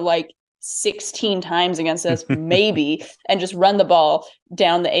throw like 16 times against us, maybe, and just run the ball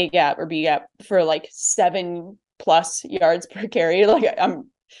down the A gap or B gap for like 7+ yards per carry. Like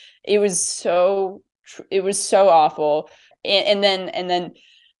it was so awful. And then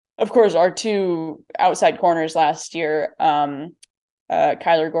of course, our two outside corners last year,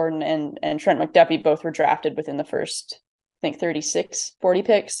 Kyler Gordon and Trent McDuffie, both were drafted within the first, I think, 36, 40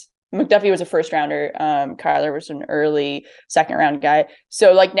 picks. McDuffie was a first rounder. Kyler was an early second round guy.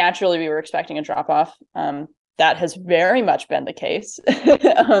 So like naturally we were expecting a drop off. That has very much been the case.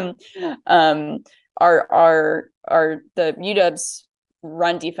 The UW's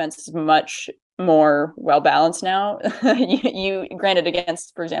run defense is much more well balanced now. you granted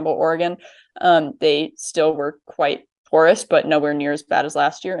against, for example, Oregon, they still were quite porous, but nowhere near as bad as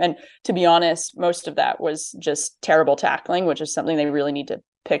last year. And to be honest, most of that was just terrible tackling, which is something they really need to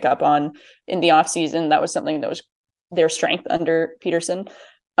pick up on in the offseason. That was something that was their strength under Peterson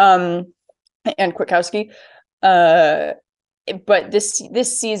and Kwiatkowski. But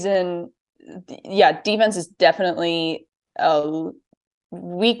this season, defense is definitely a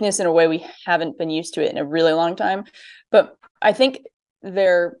weakness in a way we haven't been used to it in a really long time. But I think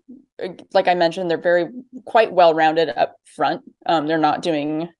they're, like I mentioned, they're quite well-rounded up front. They're not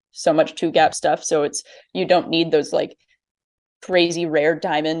doing so much two-gap stuff, so you don't need those like crazy rare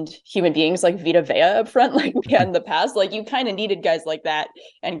diamond human beings like Vita Vea up front like we had in the past. Like you kind of needed guys like that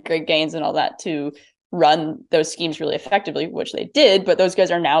and Greg Gaines and all that to run those schemes really effectively, which they did, but those guys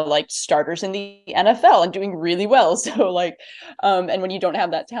are now like starters in the NFL and doing really well. So like, and when you don't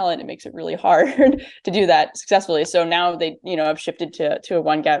have that talent, it makes it really hard to do that successfully. So now they, have shifted to a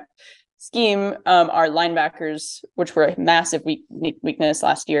one gap scheme. Our linebackers, which were a massive weakness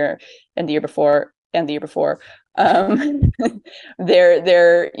last year and the year before,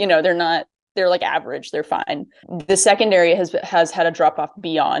 they're like average. They're fine. The secondary has had a drop off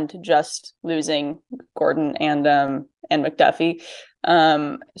beyond just losing Gordon and McDuffie.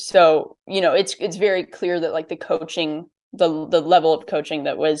 So it's very clear that like the coaching, the level of coaching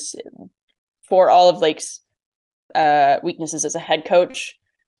that was for all of Lake's weaknesses as a head coach,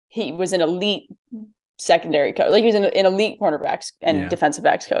 he was an elite secondary coach. Like he was an elite cornerbacks and defensive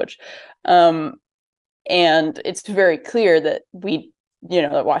backs coach. And it's very clear that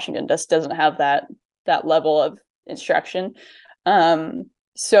that Washington just doesn't have that level of instruction.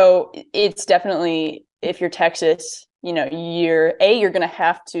 So it's definitely, if you're Texas, you're going to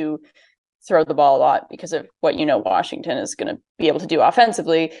have to throw the ball a lot because of what Washington is going to be able to do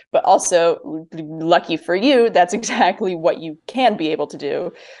offensively, but also lucky for you, that's exactly what you can be able to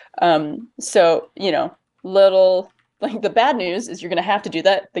do. So little, like, the bad news is you're going to have to do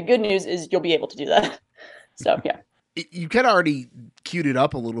that. The good news is you'll be able to do that. So yeah. You kind of already queued it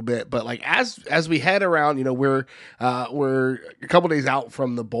up a little bit, but like as we head around, we're a couple days out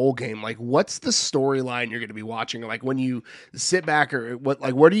from the bowl game. Like, what's the storyline you're going to be watching? Like, when you sit back, or what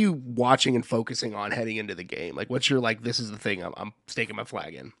are you watching and focusing on heading into the game? Like, what's your, like, this is the thing I'm staking my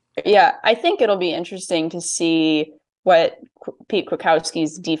flag in? Yeah, I think it'll be interesting to see what Pete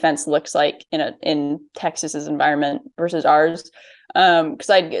Kwiatkowski's defense looks like in Texas's environment versus ours. Because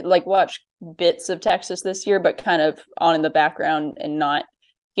I'd like watch bits of Texas this year, but kind of on in the background and not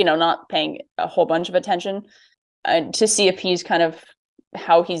paying a whole bunch of attention, to see if he's kind of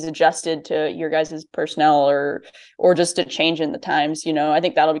how he's adjusted to your guys' personnel or just a change in the times. I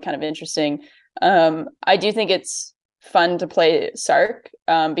think that'll be kind of interesting. I do think it's fun to play Sark,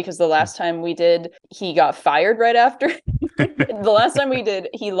 because the last time we did, he got fired right after. The last time we did,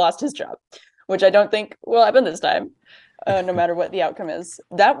 he lost his job, which I don't think will happen this time. No matter what the outcome is.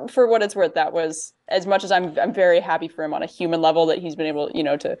 That, for what it's worth, that was, as much as I'm very happy for him on a human level that he's been able,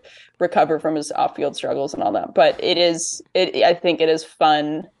 to recover from his off-field struggles and all that. But I think it is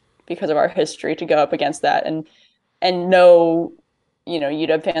fun because of our history to go up against that and know,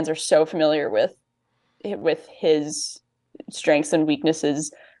 UW fans are so familiar with his strengths and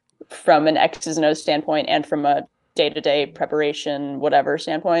weaknesses from an X's and O's standpoint and from a day-to-day preparation, whatever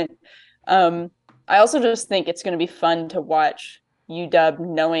standpoint. I also just think it's going to be fun to watch UW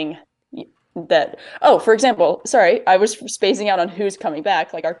knowing that, for example, sorry, I was spacing out on who's coming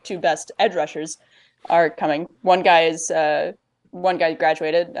back. Like, our two best edge rushers are coming. One guy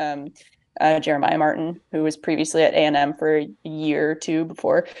graduated, Jeremiah Martin, who was previously at A&M for a year or two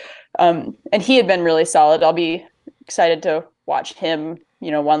before. And he had been really solid. I'll be excited to watch him,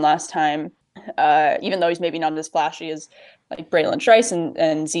 one last time, even though he's maybe not as flashy as like Braylon Trice and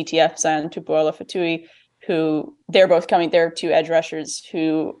ZTF, Zion Tupuola-Fatui, who they're both coming. They're two edge rushers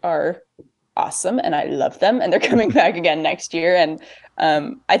who are awesome, and I love them, and they're coming back again next year. And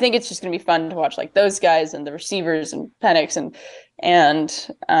I think it's just going to be fun to watch like those guys and the receivers and Penix and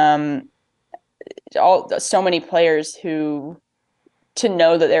so many players who, to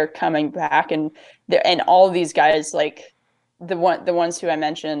know that they're coming back, and all of these guys, like the ones who I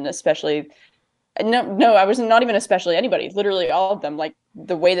mentioned, especially. No, I was not even especially anybody. Literally all of them, like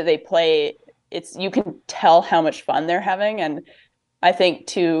the way that they play, you can tell how much fun they're having. And I think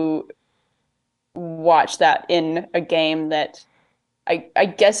to watch that in a game that I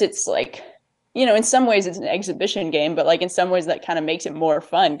guess it's like, in some ways it's an exhibition game, but like in some ways that kind of makes it more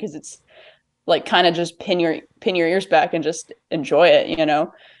fun because it's like kind of just pin your ears back and just enjoy it.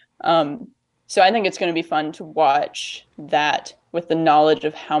 So I think it's going to be fun to watch that with the knowledge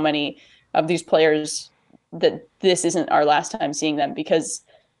of how many of these players that this isn't our last time seeing them, because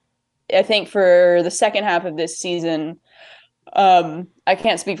I think for the second half of this season, I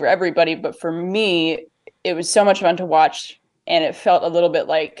can't speak for everybody, but for me, it was so much fun to watch, and it felt a little bit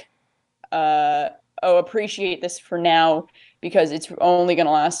like, appreciate this for now because it's only going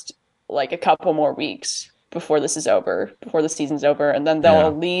to last like a couple more weeks before this is over, before the season's over, and then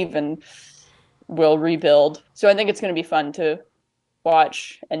they'll leave and we'll rebuild. So I think it's going to be fun to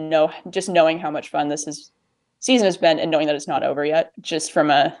watch and knowing how much fun season has been, and knowing that it's not over yet, just from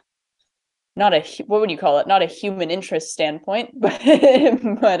what would you call it? Not a human interest standpoint, but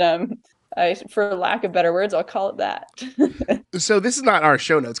for lack of better words, I'll call it that. So this is not our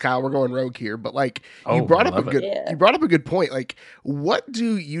show notes, Kyle. We're going rogue here, but like you brought up a good point. Like, what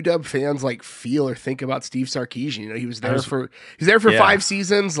do UW fans like feel or think about Steve Sarkisian? He was there for 5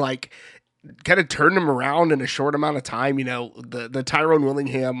 seasons. Like, kind of turned him around in a short amount of time. The Tyrone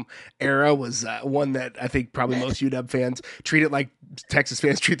Willingham era was one that I think probably most UW fans treat it like Texas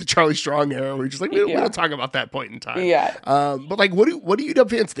fans treat the Charlie Strong era. We're just like, we don't talk about that point in time. Yeah. But like, what do UW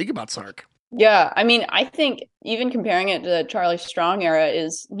fans think about Sark? Yeah, I mean, I think even comparing it to the Charlie Strong era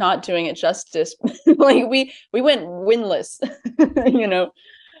is not doing it justice. Like we went winless,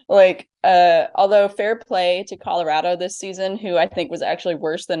 although fair play to Colorado this season, who I think was actually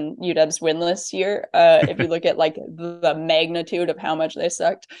worse than UW's winless year. If you look at like the magnitude of how much they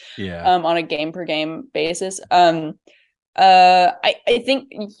sucked, on a game per game basis. I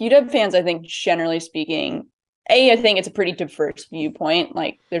think UW fans, generally speaking, I think it's a pretty diverse viewpoint.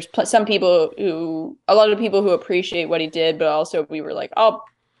 Like there's a lot of people who appreciate what he did, but also we were like,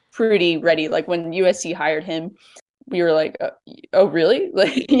 pretty ready. Like when USC hired him, we were like, oh really?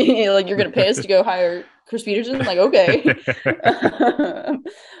 Like, like you're going to pay us to go hire Chris Peterson? Like, okay.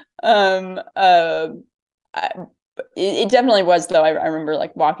 It definitely was though. I remember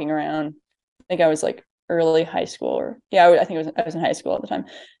like walking around, I think I was like early high school I think I was in high school at the time,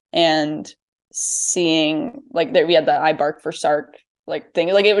 and seeing like that we had the I Bark for Sark like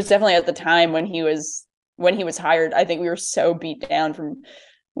thing. Like it was definitely at the time when he was hired. I think we were so beat down from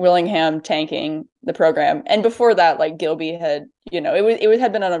Willingham tanking the program, and before that, like Gilby had, it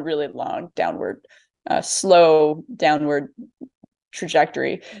had been on a really long slow downward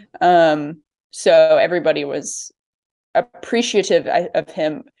trajectory. So everybody was appreciative of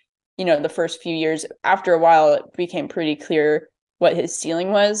him. The first few years. After a while, it became pretty clear what his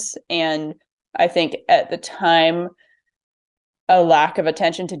ceiling was, and I think at the time, a lack of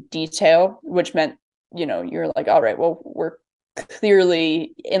attention to detail, which meant, you're like, all right, well, we're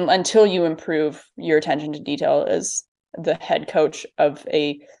clearly until you improve your attention to detail as the head coach of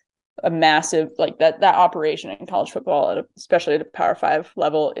a massive, like that operation in college football, especially at a Power 5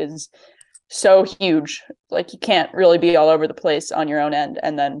 level, is so huge. Like you can't really be all over the place on your own end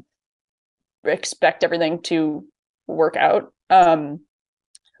and then expect everything to work out.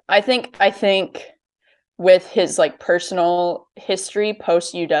 I think with his like personal history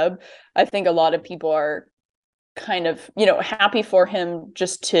post UW, I think a lot of people are kind of, happy for him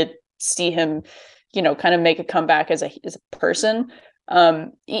just to see him, kind of make a comeback as a person.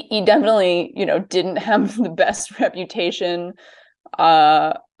 He definitely, didn't have the best reputation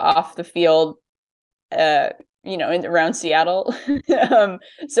off the field, around Seattle.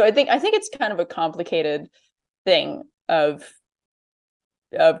 So I think it's kind of a complicated thing of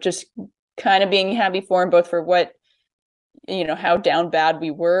just kind of being happy for him, both for what, how down bad we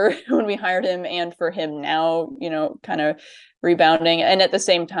were when we hired him, and for him now, kind of rebounding. And at the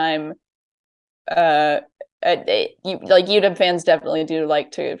same time, UW fans definitely do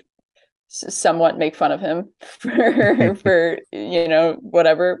like to somewhat make fun of him for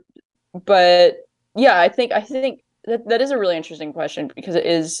whatever. But yeah, I think that is a really interesting question,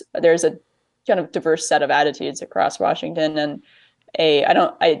 because there's a kind of diverse set of attitudes across Washington, and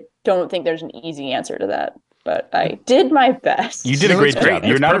I don't think there's an easy answer to that, but I did my best. You did a great job.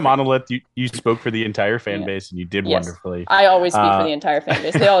 You're not a monolith. You spoke for the entire fan base, and you did wonderfully. I always speak for the entire fan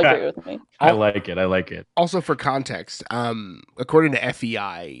base. They all agree with me. I like it. Also, for context, according to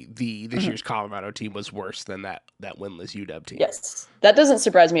FEI, this year's Colorado team was worse than that winless UW team. Yes, that doesn't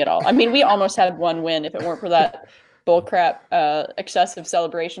surprise me at all. I mean, we almost had one win if it weren't for that bullcrap excessive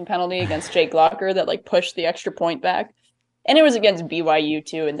celebration penalty against Jake Locker that like pushed the extra point back. And it was against BYU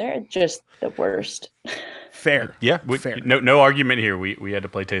too, and they're just the worst. Fair. Yeah, Fair. no argument here. We had to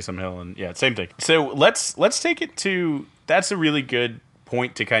play Taysom Hill, and yeah, same thing. So let's take it to. That's a really good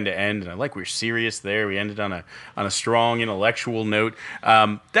point to kind of end, and I like we're serious there. We ended on a strong intellectual note.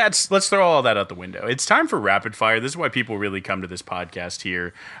 Let's throw all that out the window. It's time for rapid fire. This is why people really come to this podcast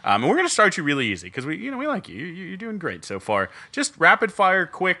here, and we're gonna start you really easy because we like you. You're doing great so far. Just rapid fire,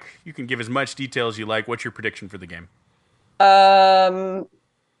 quick. You can give as much detail as you like. What's your prediction for the game?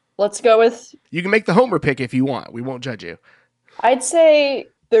 Let's go with. You can make the homer pick if you want. We won't judge you. I'd say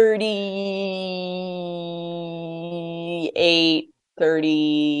 38,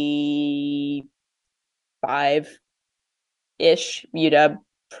 35-ish UW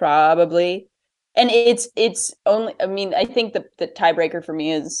probably. And it's only, I mean, I think the tiebreaker for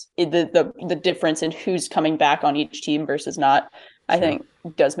me is the difference in who's coming back on each team versus not. I think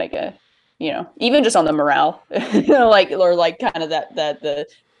does make a, even just on the morale, like kind of the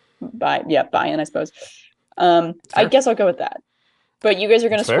buy-in, I suppose. I guess I'll go with that. But you guys are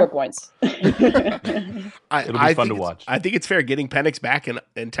going to score points. It'll be fun to watch. I think it's fair. Getting Penix back and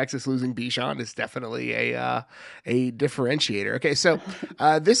Texas losing Bichon is definitely a differentiator. Okay, so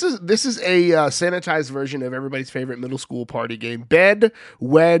this is a sanitized version of everybody's favorite middle school party game: Bed,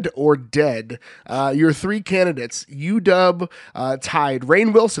 Wed, or Dead. Your three candidates: UW tied.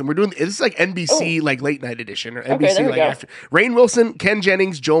 Rainn Wilson. We're doing this is like NBC like late night edition or NBC like after. Rainn Wilson, Ken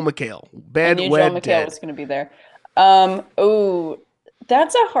Jennings, Joel McHale. Bed, I knew Wed, Joel McHale Dead. was going to be there.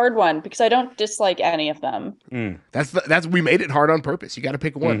 That's a hard one because I don't dislike any of them. That's we made it hard on purpose. You got to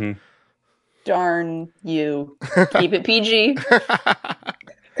pick one. Mm-hmm. Darn you. Keep it PG.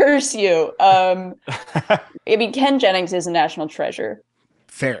 Curse you. I mean, Ken Jennings is a national treasure.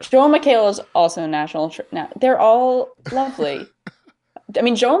 Fair. Joel McHale is also a national they're all lovely. I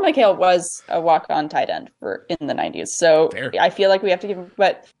mean, Joel McHale was a walk-on tight end in the 90s. So fair. I feel like we have to give him,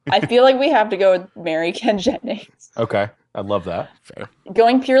 but I feel like we have to go with Mary Ken Jennings. Okay. I love that. Fair.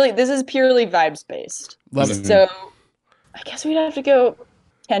 This is purely vibes based. Love it. So I guess we'd have to go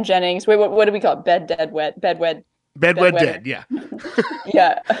Ken Jennings. Wait, what do we call it? Bed, Dead, Wed, Bed, Wed. Bed, Wed, Dead, yeah.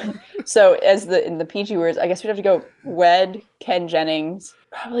 Yeah. So in the PG words, I guess we'd have to go Wed, Ken Jennings,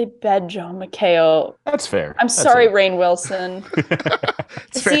 probably Bed, Joel McHale. That's fair. I'm sorry, Rainn Wilson.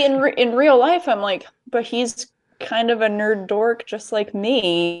 See, in real life, I'm like, but he's kind of a nerd dork just like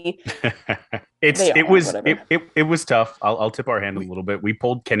me. It was tough. I'll tip our hand a little bit. We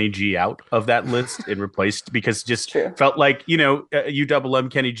pulled Kenny G out of that list and replaced because felt like UWM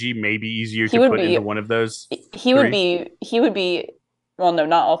Kenny G may be easier to put into one of those. He would be. Well, no,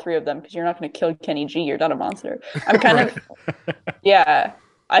 not all three of them because you're not going to kill Kenny G. You're not a monster. I'm kind of yeah.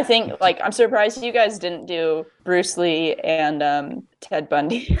 I think I'm surprised you guys didn't do Bruce Lee and Ted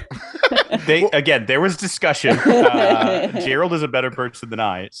Bundy. There was discussion. Gerald is a better person than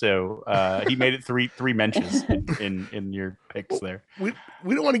I, so he made it three mentions in your picks there. We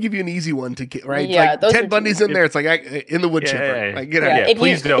don't want to give you an easy one to get right. Yeah, like Ted Bundy's in there. It's like in the wood chipper. Yeah. Like, get out. Yeah,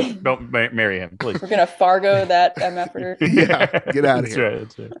 please don't marry him. Please. We're gonna Fargo that MFer. Yeah, get out of here.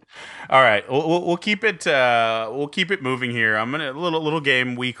 That's right. All right, we'll keep it. We'll keep it moving here. I'm gonna little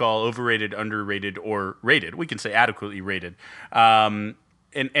game we call overrated, underrated, or rated. We can say adequately rated. And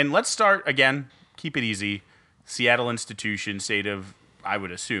let's start again. Keep it easy. Seattle institution, state of, I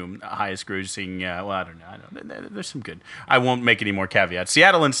would assume, highest grossing. Well, I don't know. There's some good. I won't make any more caveats.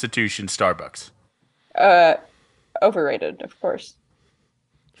 Seattle institution, Starbucks. Overrated, of course.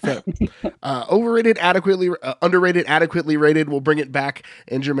 Fair. Overrated, adequately, underrated, adequately rated. We'll bring it back.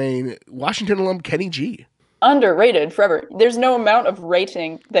 And Jermaine, Washington alum Kenny G. Underrated forever. There's no amount of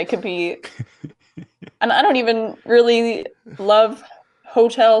rating that could be. And I don't even really love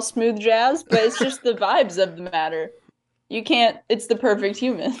hotel smooth jazz, but it's just the vibes of the matter. You can't. It's the perfect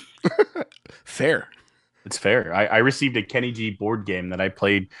human. Fair. It's fair. I received a Kenny G board game that I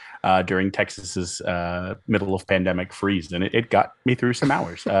played during Texas's middle of pandemic freeze, and it got me through some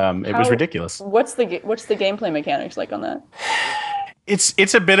hours. It was ridiculous. What's the gameplay mechanics like on that?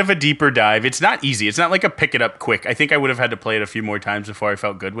 It's a bit of a deeper dive. It's not easy. It's not like a pick it up quick. I think I would have had to play it a few more times before I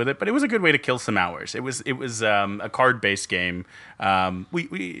felt good with it, but it was a good way to kill some hours. It was a card based game.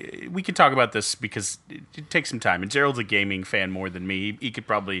 We can talk about this because it takes some time. And Gerald's a gaming fan more than me. He could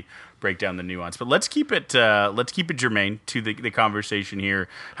probably break down the nuance. But let's keep it germane to the conversation here.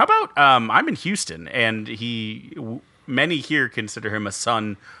 How about I'm in Houston, and many here consider him a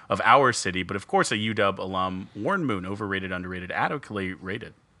son of our city, but of course a UW alum. Warren Moon, overrated, underrated, adequately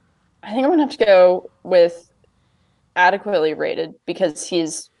rated. I think I'm gonna have to go with adequately rated because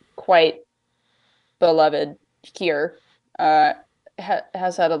he's quite beloved here.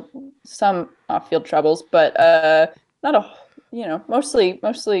 Has had some off-field troubles, but not a, mostly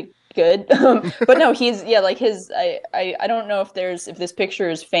good. But no, he's, yeah, like his, I don't know if this picture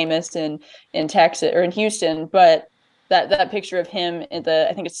is famous in Texas or in Houston, but that picture of him in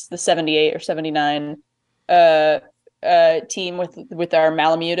I think it's the 78 or 79 uh team with our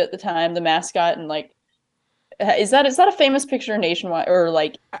Malamute at the time, the mascot, and like, is that a famous picture nationwide or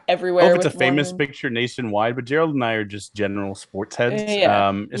like Oh, if everywhere it's a with famous Warren? picture nationwide, but Gerald and I are just general sports heads.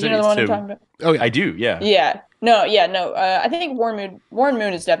 Yeah. Is You know it the one I'm so? talking about? Oh yeah. I do, yeah. Yeah. No, yeah, no. I think Warren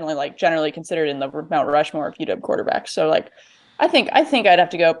Moon is definitely like generally considered in the Mount Rushmore of UW quarterbacks. So like I think I'd have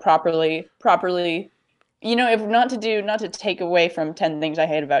to go properly, if not to take away from 10 things I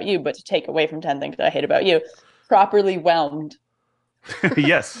hate about you, but to take away from 10 things I hate about you, properly whelmed.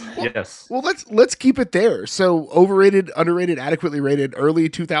 Yes, yes. Well, let's keep it there. So overrated, underrated, adequately rated, early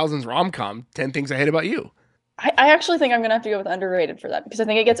 2000s rom com. 10 Things I Hate About You. I actually think I'm gonna have to go with underrated for that because I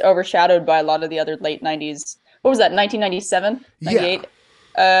think it gets overshadowed by a lot of the other late 90s. What was that, 1997, Yeah. 98?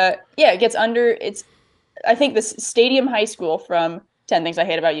 Yeah, it gets under it's I think this Stadium High School from 10 Things I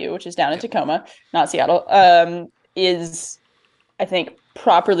Hate About You, which is down in Tacoma, not Seattle, is I think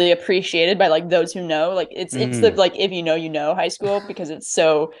properly appreciated by like those who know. Like it's the Mm. like if you know high school because it's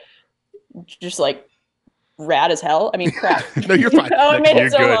so just like rad as hell. I mean, crap. No, you're fine. Oh, I made You're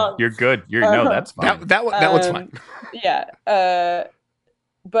it so good. long. You're good. No, Uh-huh. that's fine. That one's fine. Yeah.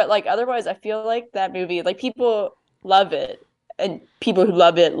 But like otherwise, I feel like that movie, like people love it, and people who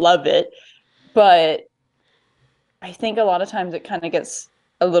love it. But I think a lot of times it kind of gets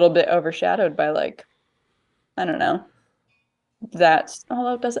a little bit overshadowed by like, I don't know. That's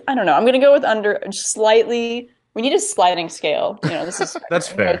although it doesn't. I don't know. I'm gonna go with under slightly. We need a sliding scale. This is That's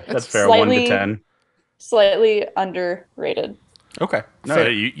fair. That's fair. One to slightly 10. slightly underrated. Okay. No, Fair.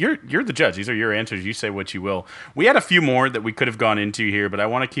 you're the judge. These are your answers. You say what you will. We had a few more that we could have gone into here, but I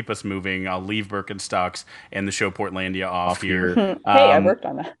want to keep us moving. I'll leave Birkenstocks and the show Portlandia off here. Hey, I worked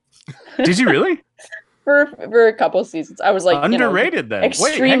on that. Did you really? For a couple of seasons. I was like, Underrated then.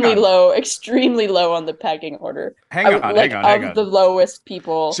 extremely low on the pecking order. Hang on. The lowest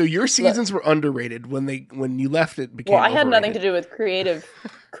people. So your seasons were underrated when you left it became Well, I had nothing to overrated. do with creative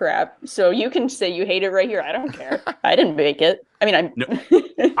crap. So you can say you hate it right here. I don't care. I didn't make it. I mean, No.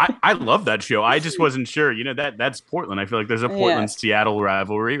 I love that show. I just wasn't sure. That's Portland. I feel like there's a Yeah. Portland Seattle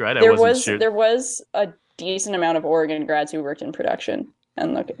rivalry, right? there I wasn't was sure. there was a decent amount of Oregon grads who worked in production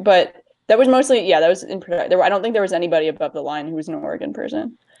and look, but that was mostly that was in production. I don't think there was anybody above the line who was an Oregon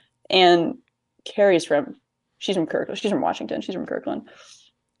person. And Carrie's she's from Kirkland. She's from Washington. She's from Kirkland.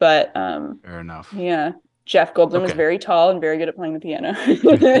 But Fair enough. yeah, Jeff Goldblum is Okay. very tall and very good at playing the piano.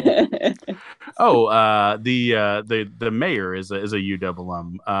 Oh, the mayor is a UW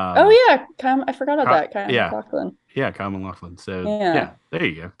alum. Oh yeah, I forgot about that. Kyle yeah. MacLachlan. Yeah, Kyle McLaughlin. So Yeah. there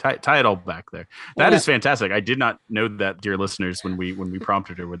you go. Tie it all back there. That Yeah. is fantastic. I did not know that, dear listeners, when we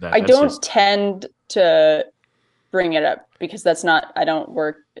prompted her with that. I That's don't just- tend to bring it up because I don't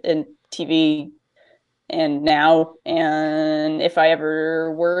work in TV and now, and if I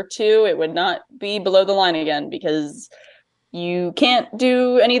ever were to, it would not be below the line again because you can't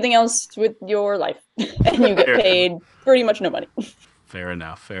do anything else with your life and you get paid pretty much no money. Fair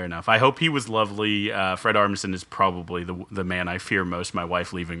enough. I hope he was lovely. Fred Armisen is probably the man I fear most. My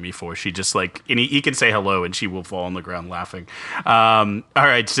wife leaving me for. She just and he can say hello and she will fall on the ground laughing. All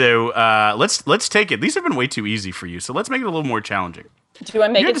right, so let's take it. These have been way too easy for you, so let's make it a little more challenging. Do I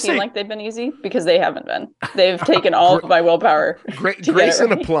make You had it to seem say- like they've been easy? Because they haven't been. They've taken all of my willpower. Grace to get it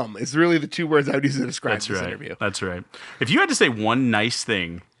and a right. plum is really the two words I would use to describe That's this right. interview. That's right. If you had to say one nice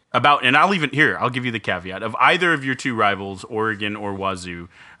thing about, and I'll give you the caveat of either of your two rivals, Oregon or Wazoo,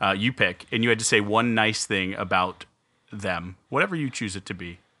 you pick, and you had to say one nice thing about them, whatever you choose it to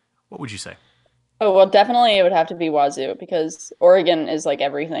be, what would you say? Oh, well, definitely it would have to be Wazoo because Oregon is like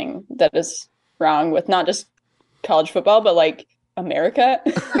everything that is wrong with not just college football, but like America.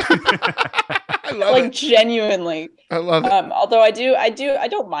 I love Like it. genuinely. I love it. Although I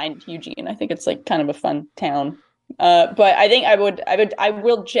don't mind Eugene. I think it's like kind of a fun town. But I think I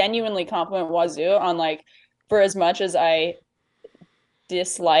will genuinely compliment Wazoo on like, for as much as I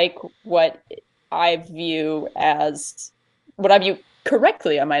dislike what I view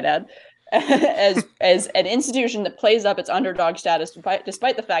correctly, I might add, as an institution that plays up its underdog status,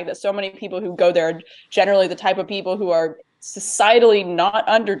 despite the fact that so many people who go there are generally the type of people who are societally not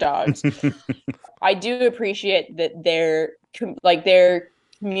underdogs. I do appreciate that their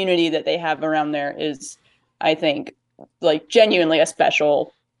community that they have around there is, I think, like genuinely a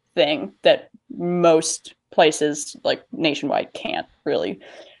special thing that most places like nationwide can't really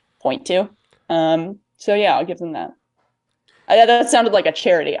point to. So yeah, I'll give them that. That sounded like a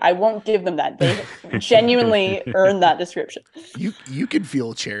charity. I won't give them that. They genuinely earned that description. You can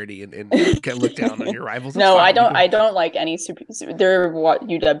feel charity and can look down on your rivals. That's No, fine. I don't. I don't like any there are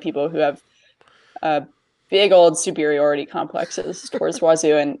UW people who have big old superiority complexes towards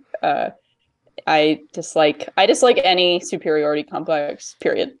Wazoo, and I dislike any superiority complex.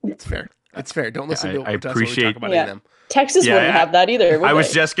 Period. It's fair. It's fair. Don't listen to I us when we appreciate- talk about any of them. Texas wouldn't have that either. Would I was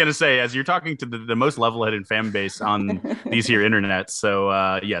they? just gonna say, as you're talking to the most level-headed fan base on these here internet,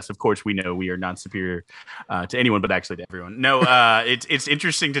 so yes, of course we know we are not superior to anyone, but actually to everyone. No, it's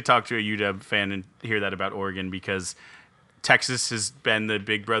interesting to talk to a UW fan and hear that about Oregon, because Texas has been the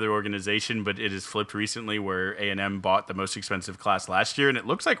big brother organization, but it has flipped recently where A&M bought the most expensive class last year, and it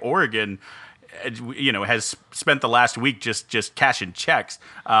looks like Oregon, has spent the last week just cashing checks.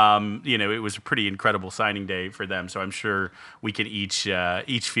 It was a pretty incredible signing day for them. So I'm sure we can each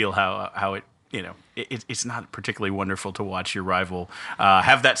feel how it, it's not particularly wonderful to watch your rival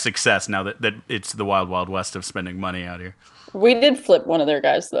have that success now that it's the wild, wild west of spending money out here. We did flip one of their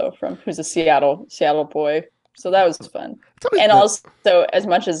guys though, who's a Seattle boy. So that was fun. And also, as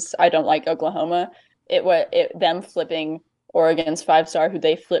much as I don't like Oklahoma, them flipping Oregon's 5-star, who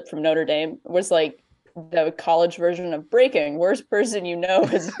they flipped from Notre Dame, was like the college version of breaking. Worst person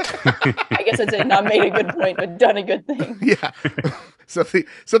has, I guess I'd say, not made a good point, but done a good thing. Yeah.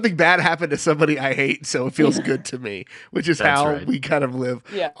 Something bad happened to somebody I hate, so it feels good to me, which is That's how right. we kind of live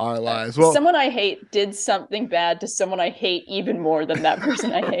our lives. Well, someone I hate did something bad to someone I hate even more than that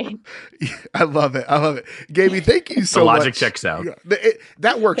person I hate. I love it. Gaby, thank you so The much. logic checks out.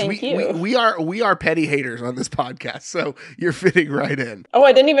 That works. Thank you. We are petty haters on this podcast, so you're fitting right in. Oh,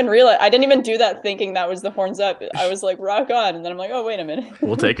 I didn't even realize. I didn't even do that thinking that was the horns up. I was like, rock on. And then I'm like, oh, wait a minute.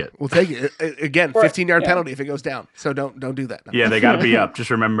 We'll take it. We'll take it. Again, 15-yard penalty if it goes down. So don't do that. No. Yeah, they got to be up. Just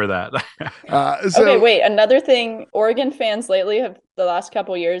remember that. Okay, wait. Another thing, Oregon fans lately have the last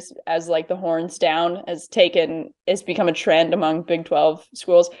couple years, as like the horns down has become a trend among Big 12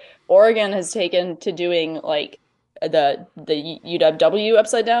 schools. Oregon has taken to doing like the UW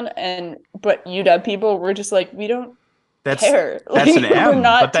upside down, but UW people were just like, we don't care. That's an M. We're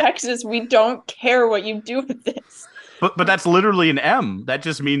not Texas. We don't care what you do with this. But that's literally an M. That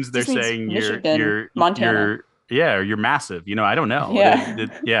just means they're saying Michigan, you're Montana. you're massive. I don't know.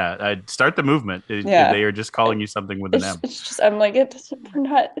 Yeah. I'd start the movement. Yeah. They are just calling you something with an M. It's just, I'm like,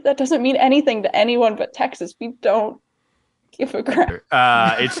 that doesn't mean anything to anyone but Texas. We don't give a crap.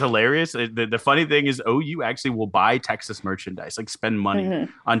 It's hilarious. The funny thing is OU actually will buy Texas merchandise, like spend money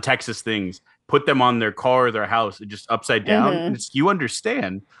on Texas things, put them on their car or their house, and just upside down. And you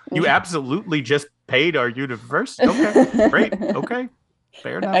understand. You absolutely just paid our university. Okay, great. Okay,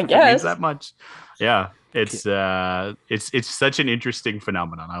 fair enough. I guess. It means that much. Yeah, it's such an interesting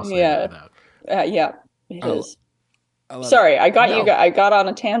phenomenon. I'll say that. Yeah, it is. Sorry, I got on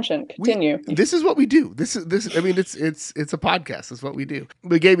a tangent. Continue. This is what we do. This. I mean, it's a podcast. It's what we do.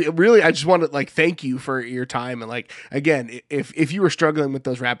 But Gaby, really, I just want to thank you for your time, and again, if you were struggling with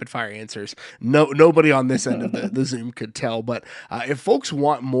those rapid fire answers, nobody on this end of the Zoom could tell. But if folks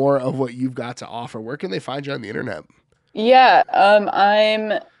want more of what you've got to offer, where can they find you on the internet? Yeah,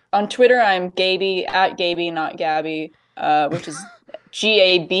 I'm on Twitter. I'm Gaby at Gaby, not Gabby, which is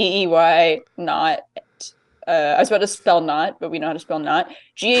GABEY, not. I was about to spell not, but we know how to spell not.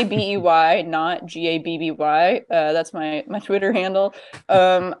 GABEY, not GABBY. That's my Twitter handle.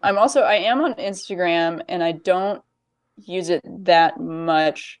 I am on Instagram, and I don't use it that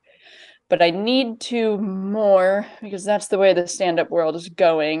much, but I need to more because that's the way the stand-up world is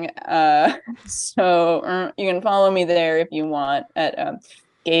going. So you can follow me there if you want at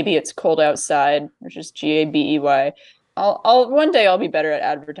Gaby. It's cold outside, which is GABEY. I'll one day I'll be better at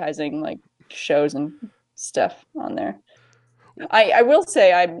advertising like shows and stuff on there. I will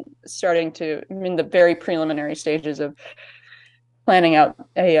say I'm in the very preliminary stages of planning out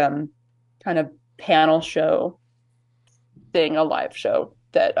a kind of panel show thing, a live show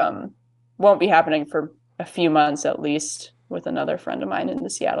that won't be happening for a few months at least, with another friend of mine in the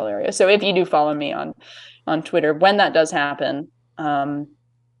Seattle area. So if you do follow me on Twitter, when that does happen,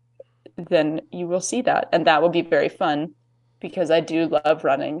 then you will see that, and that will be very fun because I do love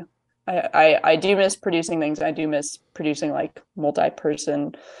running. I do miss producing things. I do miss producing like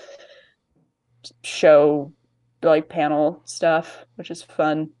multi-person show, like panel stuff, which is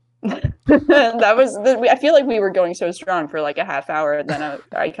fun. I feel like we were going so strong for like a half hour, and then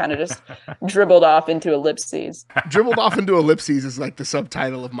I kind of just dribbled off into ellipses. Dribbled off into ellipses is like the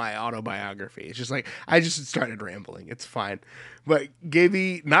subtitle of my autobiography. It's just like I just started rambling. It's fine. But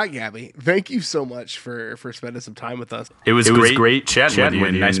Gaby, not Gabby, thank you so much for spending some time with us. It was great chatting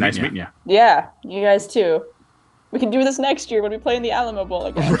with you. Nice meeting you. Yeah, you guys too. We can do this next year when we play in the Alamo Bowl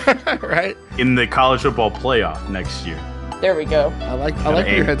again. Right? In the college football playoff next year. There we go. I like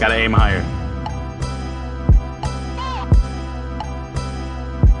where your head's Gotta aim higher.